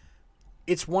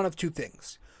 it's one of two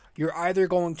things. You're either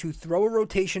going to throw a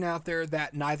rotation out there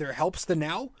that neither helps the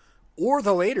now or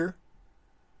the later,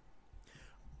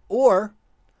 or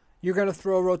you're going to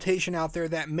throw a rotation out there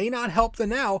that may not help the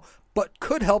now, but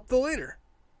could help the later.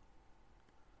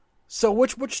 So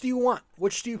which do you want?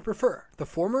 Which do you prefer? The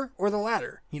former or the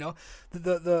latter? You know,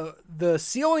 the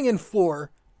ceiling and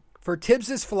floor for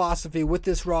Tibbs' philosophy with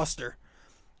this roster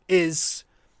is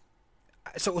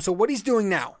so what he's doing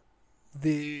now.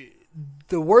 The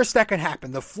worst that can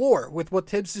happen, the floor with what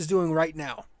Tibbs is doing right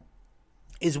now,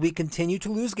 is we continue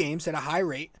to lose games at a high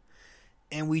rate,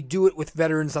 and we do it with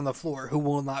veterans on the floor who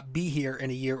will not be here in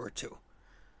a year or two.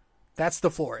 That's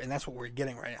the floor, and that's what we're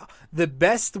getting right now. The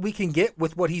best we can get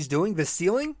with what he's doing, the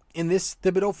ceiling in this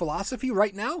Thibodeau philosophy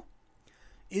right now,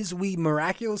 is we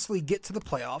miraculously get to the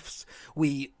playoffs,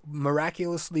 we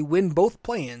miraculously win both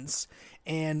play-ins,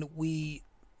 and we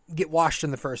get washed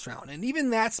in the first round. And even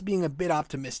that's being a bit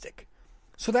optimistic.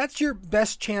 So that's your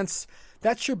best chance.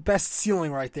 That's your best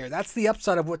ceiling right there. That's the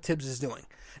upside of what Tibbs is doing.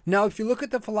 Now, if you look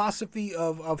at the philosophy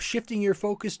of shifting your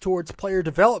focus towards player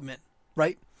development,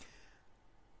 right,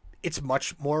 it's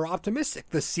much more optimistic.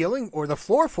 The ceiling or the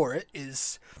floor for it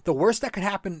is the worst that could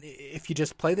happen if you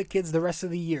just play the kids the rest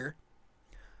of the year.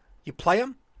 You play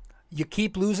them, you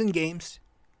keep losing games,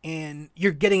 and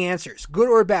you're getting answers. Good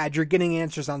or bad, you're getting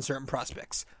answers on certain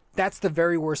prospects. That's the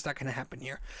very worst that can happen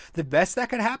here. The best that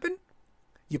could happen,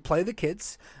 you play the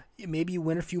kids, maybe you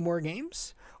win a few more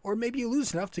games, or maybe you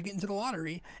lose enough to get into the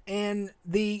lottery, and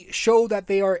they show that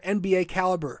they are NBA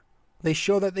caliber. They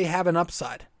show that they have an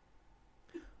upside.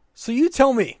 So you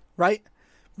tell me, right?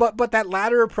 But that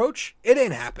latter approach, it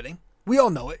ain't happening. We all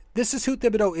know it. This is who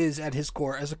Thibodeau is at his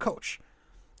core as a coach.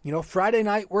 You know, Friday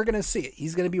night, we're going to see it.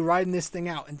 He's going to be riding this thing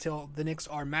out until the Knicks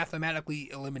are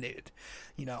mathematically eliminated.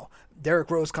 You know,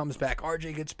 Derrick Rose comes back.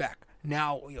 RJ gets back.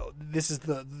 Now, you know, this is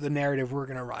the narrative we're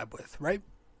going to ride with, right?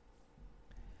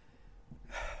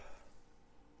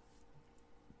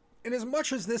 And as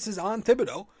much as this is on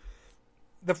Thibodeau,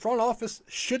 the front office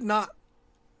should not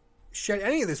shed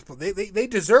any of this blame. They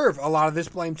deserve a lot of this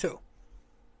blame too.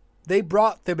 They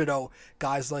brought Thibodeau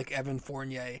guys like Evan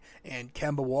Fournier and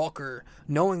Kemba Walker,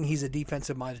 knowing he's a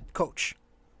defensive-minded coach.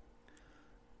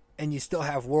 And you still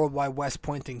have Worldwide West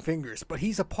pointing fingers, but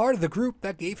he's a part of the group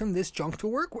that gave him this junk to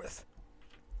work with.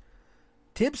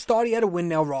 Tibbs thought he had a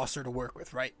win-now roster to work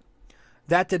with, right?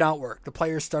 That did not work. The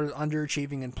players started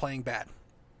underachieving and playing bad.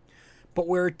 But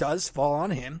where it does fall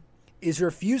on him is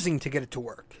refusing to get it to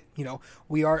work. You know,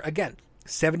 we are, again,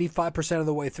 75% of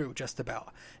the way through, just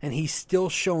about. And he's still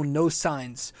shown no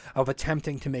signs of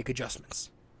attempting to make adjustments.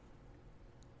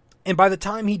 And by the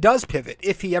time he does pivot,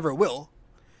 if he ever will,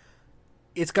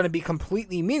 it's going to be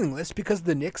completely meaningless because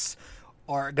the Knicks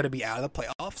are going to be out of the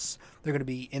playoffs. They're going to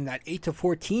be in that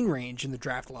 8-14 range in the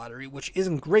draft lottery, which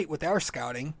isn't great with our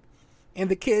scouting. And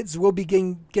the kids will be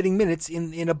getting minutes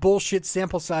in a bullshit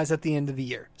sample size at the end of the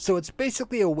year. So it's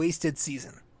basically a wasted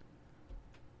season.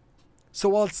 So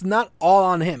while it's not all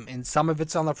on him, and some of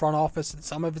it's on the front office and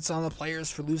some of it's on the players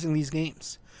for losing these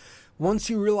games, once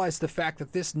you realize the fact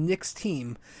that this Knicks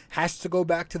team has to go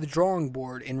back to the drawing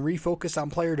board and refocus on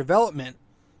player development,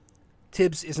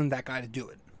 Tibbs isn't that guy to do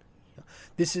it.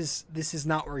 This is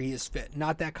not where he is fit.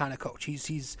 Not that kind of coach.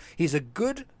 He's a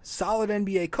good, solid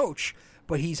NBA coach,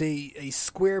 but he's a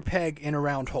square peg in a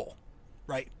round hole,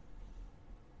 right?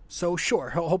 So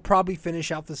sure, he'll probably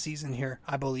finish out the season here,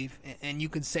 I believe, and you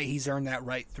could say he's earned that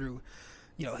right through,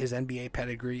 you know, his NBA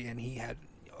pedigree, and he had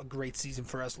a great season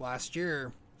for us last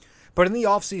year. But in the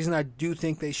offseason, I do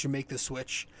think they should make the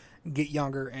switch, get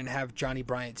younger, and have Johnny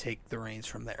Bryant take the reins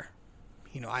from there.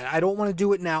 You know, I don't want to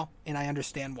do it now, and I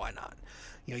understand why not.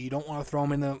 You know, you don't want to throw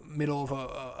him in the middle of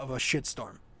a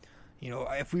shitstorm. You know,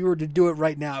 if we were to do it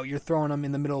right now, you're throwing him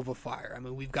in the middle of a fire. I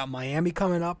mean, we've got Miami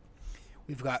coming up.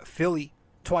 We've got Philly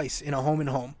twice in a home and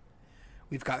home.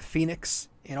 We've got Phoenix,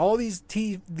 and all these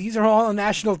are all on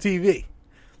national TV.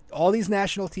 All these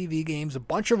national TV games, a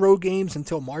bunch of road games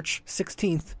until March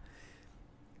 16th.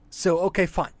 So, okay,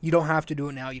 fine. You don't have to do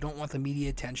it now. You don't want the media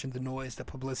attention, the noise, the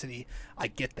publicity. I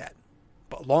get that.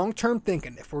 But long-term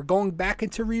thinking, if we're going back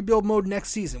into rebuild mode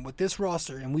next season with this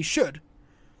roster, and we should,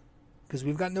 because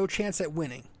we've got no chance at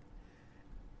winning,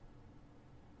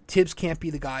 Tibbs can't be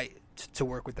the guy to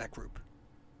work with that group.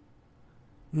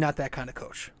 Not that kind of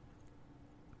coach.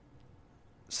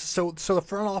 So the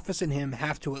front office and him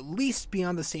have to at least be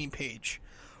on the same page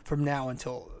from now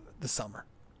until the summer.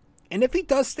 And if he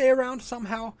does stay around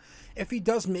somehow, if he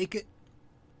does make it,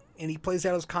 and he plays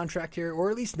out his contract here, or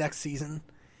at least next season,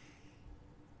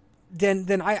 then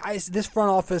this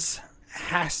front office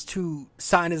has to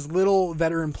sign as little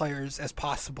veteran players as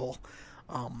possible,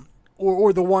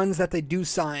 or the ones that they do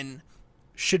sign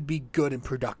should be good and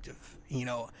productive,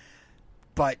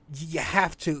 But you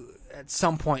have to, at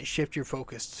some point, shift your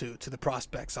focus to the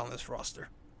prospects on this roster.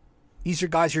 These are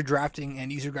guys you're drafting, and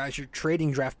these are guys you're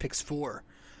trading draft picks for,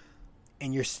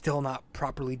 and you're still not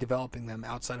properly developing them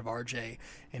outside of RJ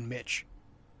and Mitch.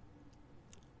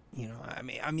 I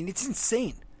mean, it's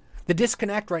insane. The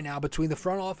disconnect right now between the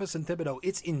front office and Thibodeau,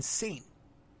 it's insane.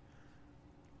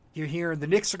 You're hearing the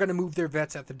Knicks are going to move their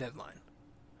vets at the deadline.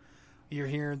 You're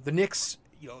hearing the Knicks,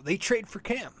 they trade for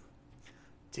Cam.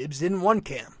 Tibbs didn't want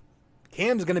Cam.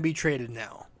 Cam's going to be traded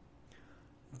now.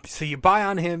 So you buy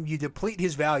on him, you deplete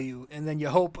his value, and then you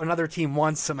hope another team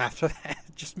wants him after that.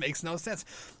 It just makes no sense.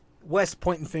 West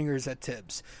pointing fingers at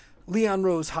Tibbs. Leon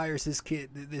Rose hires this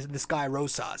kid, this guy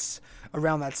Rosas,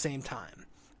 around that same time.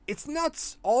 It's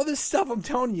nuts. All this stuff, I'm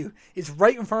telling you, is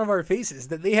right in front of our faces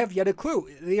that they have yet a clue.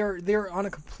 They're on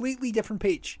a completely different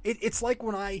page. It's like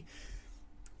when a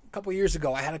couple years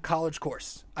ago, I had a college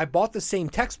course. I bought the same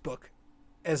textbook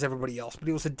as everybody else, but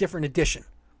it was a different edition,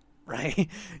 right?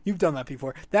 You've done that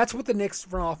before. That's what the Knicks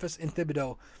front office and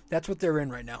Thibodeau, that's what they're in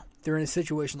right now. They're in a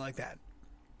situation like that.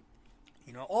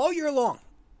 All year long,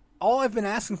 all I've been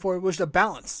asking for was a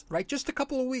balance, right? Just a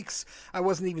couple of weeks. I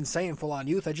wasn't even saying full-on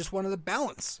youth. I just wanted a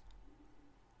balance,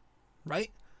 right?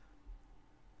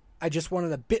 I just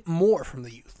wanted a bit more from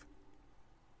the youth.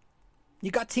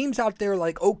 You got teams out there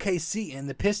like OKC and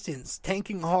the Pistons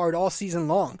tanking hard all season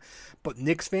long, but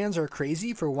Knicks fans are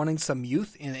crazy for wanting some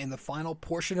youth in the final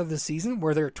portion of the season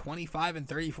where they're 25 and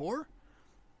 34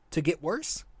 to get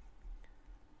worse.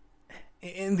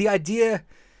 And the idea...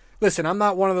 Listen, I'm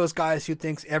not one of those guys who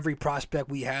thinks every prospect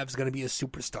we have is going to be a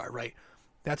superstar, right?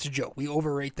 That's a joke. We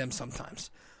overrate them sometimes.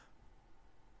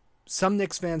 Some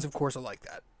Knicks fans, of course, are like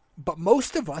that. But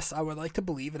most of us, I would like to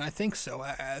believe, and I think so,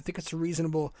 I think it's a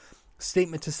reasonable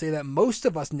statement to say that most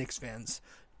of us Knicks fans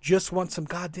just want some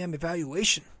goddamn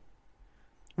evaluation.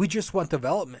 We just want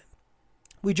development.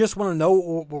 We just want to know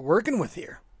what we're working with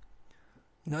here.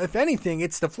 If anything,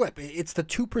 it's the flip. It's the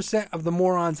 2% of the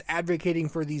morons advocating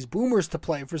for these boomers to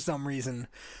play for some reason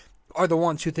are the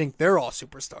ones who think they're all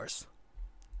superstars.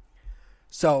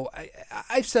 So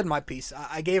I've said my piece.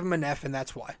 I gave them an F, and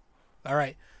that's why. All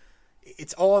right.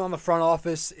 It's all on the front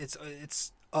office. It's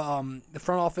the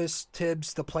front office,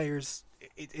 Tibbs, the players.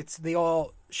 They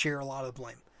all share a lot of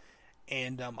blame,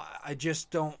 and I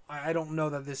don't know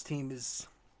that this team is.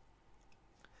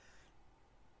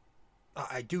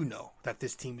 I do know that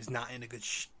this team is not in a good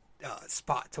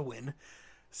spot to win,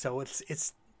 so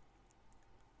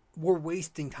we're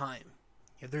wasting time.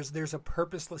 There's a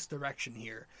purposeless direction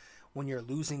here when you're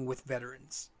losing with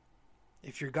veterans.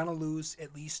 If you're gonna lose,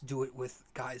 at least do it with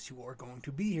guys who are going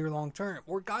to be here long term,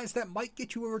 or guys that might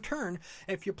get you a return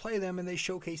if you play them and they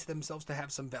showcase themselves to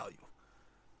have some value.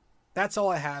 That's all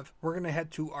I have. We're gonna head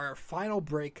to our final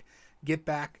break, get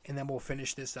back, and then we'll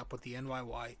finish this up with the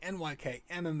NYY, NYK,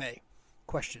 MMA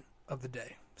question of the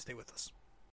day. Stay with us.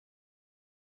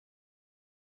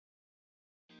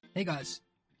 Hey guys,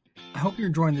 I hope you're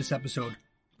enjoying this episode.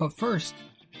 But first,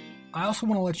 I also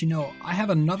want to let you know I have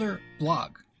another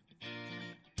blog.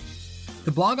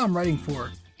 The blog I'm writing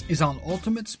for is on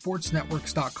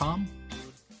UltimateSportsNetworks.com,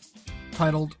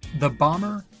 titled The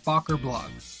Bomber Bacher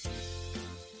Blog.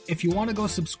 If you want to go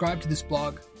subscribe to this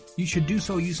blog, you should do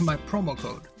so using my promo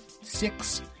code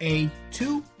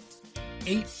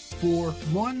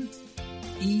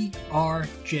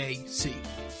 6A2841ERJC.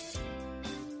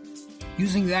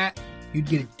 Using that, you'd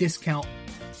get a discount,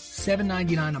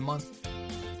 $7.99 a month,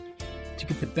 to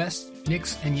get the best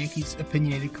Knicks and Yankees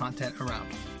opinionated content around.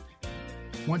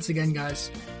 Once again, guys,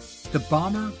 the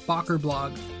Bomber Bacher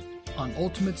blog on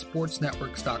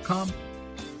UltimateSportsNetworks.com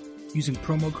using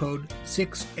promo code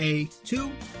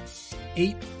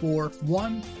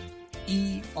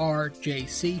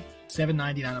 6A2841ERJC,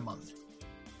 $7.99 a month.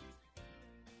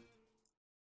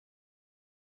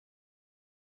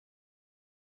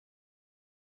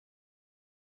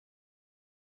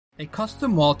 A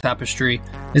custom wall tapestry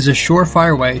is a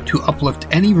surefire way to uplift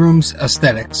any room's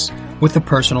aesthetics with a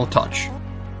personal touch.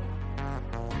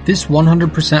 This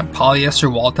 100%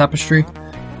 polyester wall tapestry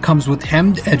comes with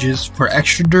hemmed edges for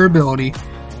extra durability,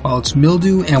 while its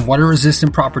mildew and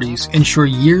water-resistant properties ensure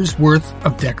years' worth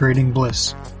of decorating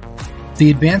bliss.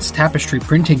 The advanced tapestry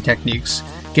printing techniques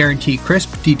guarantee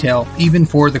crisp detail even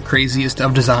for the craziest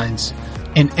of designs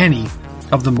in any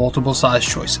of the multiple size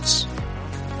choices.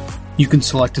 You can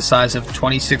select a size of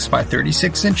 26 by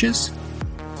 36 inches,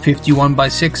 51 by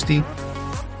 60,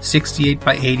 68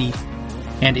 by 80,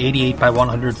 and 88 by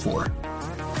 104.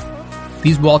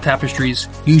 These wall tapestries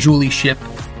usually ship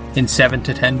in 7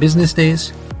 to 10 business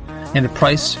days, and the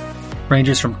price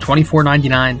ranges from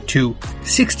 $24.99 to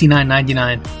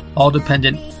 $69.99, all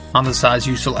dependent on the size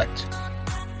you select.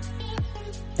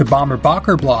 The Bomber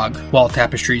Bocker blog wall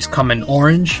tapestries come in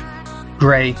orange,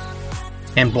 gray,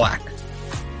 and black.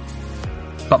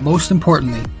 But most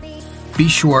importantly, be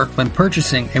sure when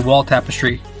purchasing a wall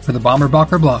tapestry for the Bomber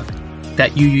Bocker blog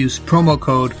that you use promo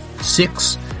code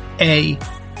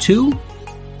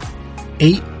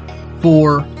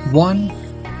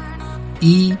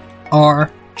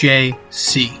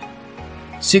 6A2841ERJC.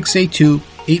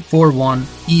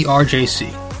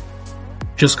 6A2841ERJC.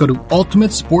 Just go to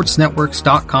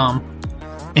UltimateSportsNetworks.com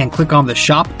and click on the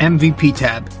Shop MVP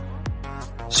tab,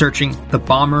 searching the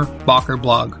Bomber Bocker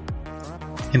blog.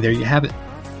 And there you have it.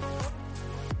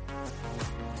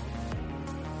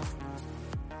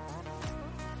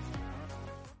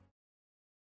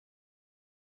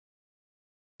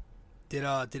 Did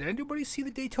anybody see the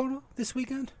Daytona this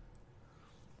weekend?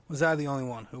 Was I the only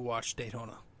one who watched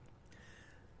Daytona?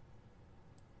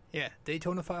 Yeah,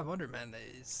 Daytona 500, man.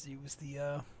 He was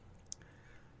the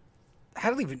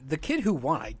the kid who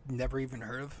won, I never even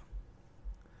heard of.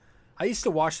 I used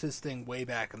to watch this thing way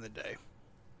back in the day.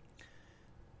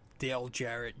 Dale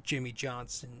Jarrett, Jimmy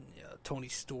Johnson, Tony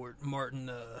Stewart,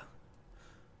 Martin,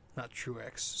 not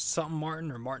Truex, something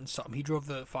Martin or Martin something. He drove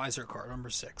the Pfizer car, number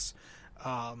 6.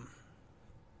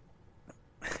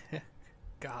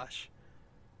 Gosh.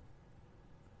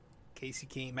 Casey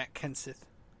King, Matt Kenseth.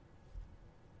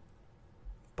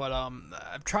 But I'm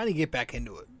trying to get back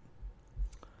into it.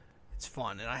 It's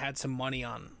fun, and I had some money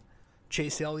on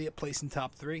Chase Elliott placing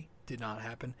top 3. Did not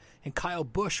happen. And Kyle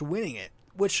Busch winning it,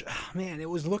 which, man, it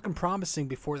was looking promising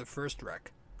before the first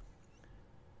wreck.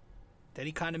 Then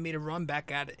he kind of made a run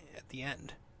back at it at the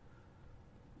end.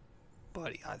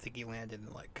 But I think he landed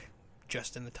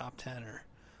just in the top 10 or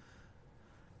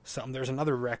something. There's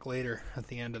another wreck later at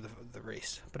the end of the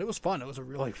race. But it was fun. It was a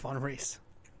really fun race.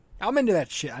 I'm into that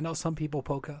shit. I know some people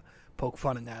poke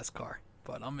fun in NASCAR,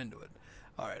 but I'm into it.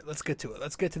 All right, let's get to it.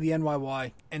 Let's get to the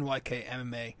NYK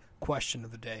MMA question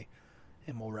of the day,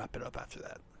 and we'll wrap it up after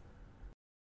that.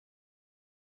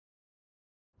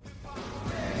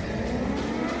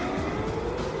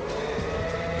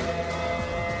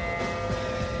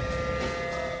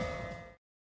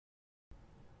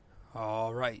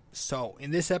 All right, so in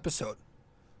this episode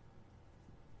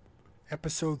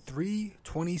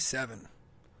 327,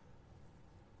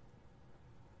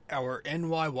 our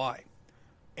NYK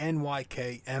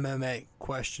MMA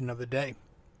question of the day.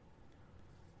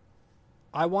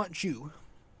 I want you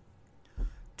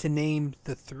to name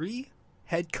the 3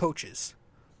 head coaches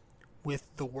with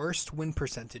the worst win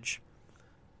percentage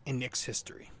in Knicks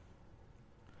history.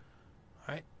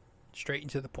 All right, straight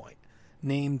and to the point.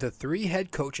 Name the 3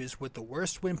 head coaches with the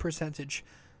worst win percentage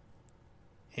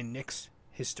in Knicks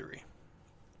history.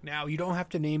 Now, you don't have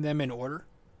to name them in order,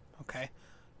 okay?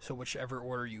 So whichever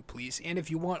order you please. And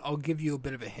if you want, I'll give you a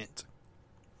bit of a hint.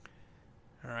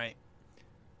 All right.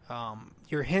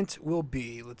 Your hint will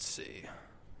be, let's see.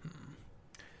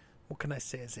 What can I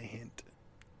say as a hint?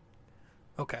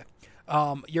 Okay.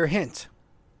 Your hint.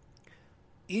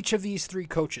 Each of these 3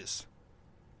 coaches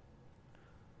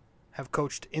have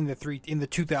coached in the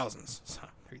 2000s.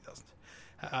 3000s.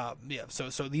 Yeah. So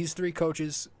these 3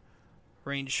 coaches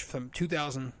range from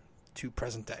 2000 to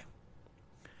present day.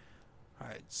 All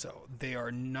right, so they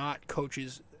are not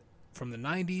coaches from the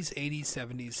 90s, 80s,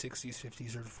 70s, 60s,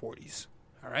 50s, or 40s.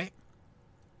 All right?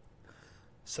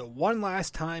 So one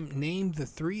last time, name the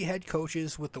 3 head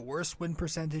coaches with the worst win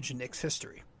percentage in Knicks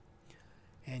history.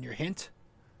 And your hint,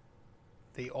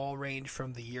 they all range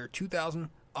from the year 2000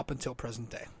 up until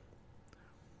present day.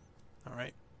 All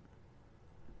right?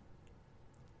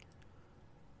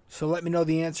 So let me know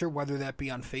the answer, whether that be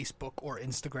on Facebook or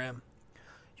Instagram.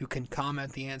 You can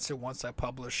comment the answer once I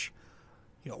publish,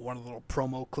 one of the little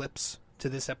promo clips to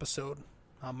this episode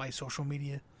on my social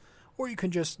media. Or you can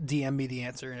just DM me the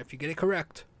answer, and if you get it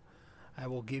correct, I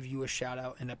will give you a shout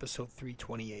out in episode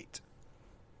 328.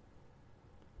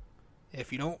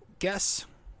 If you don't guess,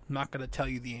 I'm not going to tell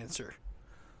you the answer.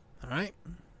 Alright?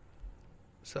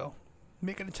 So,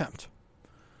 make an attempt.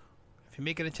 If you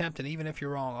make an attempt, and even if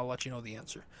you're wrong, I'll let you know the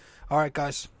answer. Alright,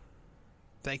 guys.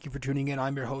 Thank you for tuning in.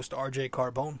 I'm your host, RJ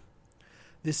Carbone.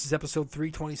 This is episode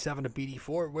 327 of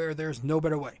BD4, where there's no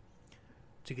better way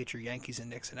to get your Yankees and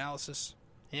Knicks analysis.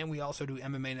 And we also do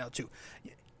MMA now too.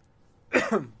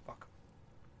 Fuck.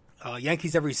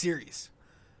 Yankees every series,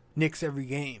 Knicks every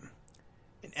game,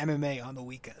 and MMA on the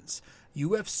weekends.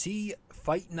 UFC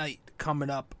Fight Night coming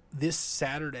up this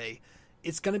Saturday.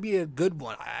 It's going to be a good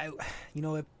one.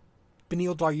 If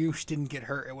Beneil Dariush didn't get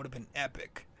hurt, it would have been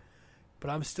epic. But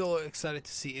I'm still excited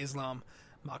to see Islam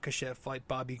Makhachev fight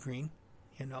Bobby Green.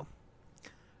 You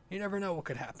never know what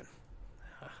could happen.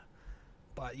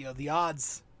 But, the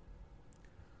odds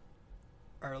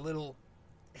are a little,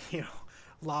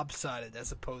 lopsided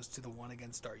as opposed to the one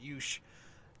against Dariush,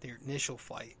 their initial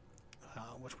fight,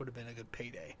 which would have been a good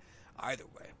payday either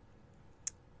way.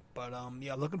 But,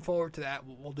 looking forward to that.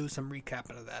 We'll do some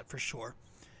recapping of that for sure.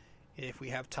 If we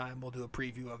have time, we'll do a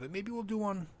preview of it. Maybe we'll do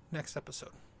one next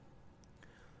episode.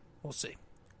 We'll see.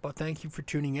 But thank you for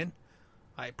tuning in.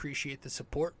 I appreciate the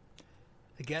support.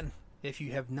 Again, if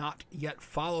you have not yet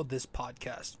followed this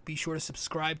podcast, be sure to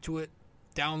subscribe to it,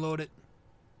 download it.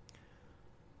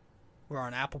 We're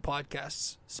on Apple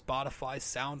Podcasts, Spotify,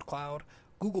 SoundCloud,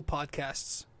 Google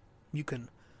Podcasts. You can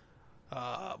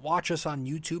watch us on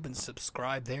YouTube and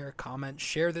subscribe there, comment,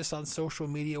 share this on social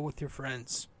media with your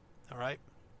friends. All right?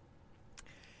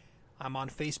 I'm on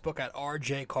Facebook at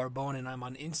RJ Carbone, and I'm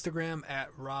on Instagram at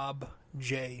Rob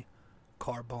J.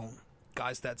 Carbone.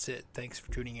 Guys, that's it. Thanks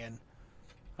for tuning in.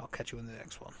 I'll catch you in the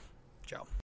next one. Ciao.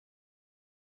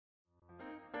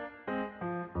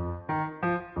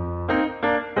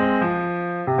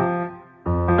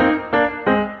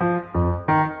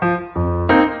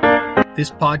 This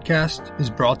podcast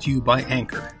is brought to you by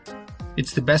Anchor.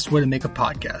 It's the best way to make a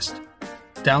podcast.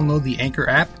 Download the Anchor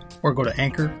app or go to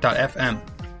anchor.fm.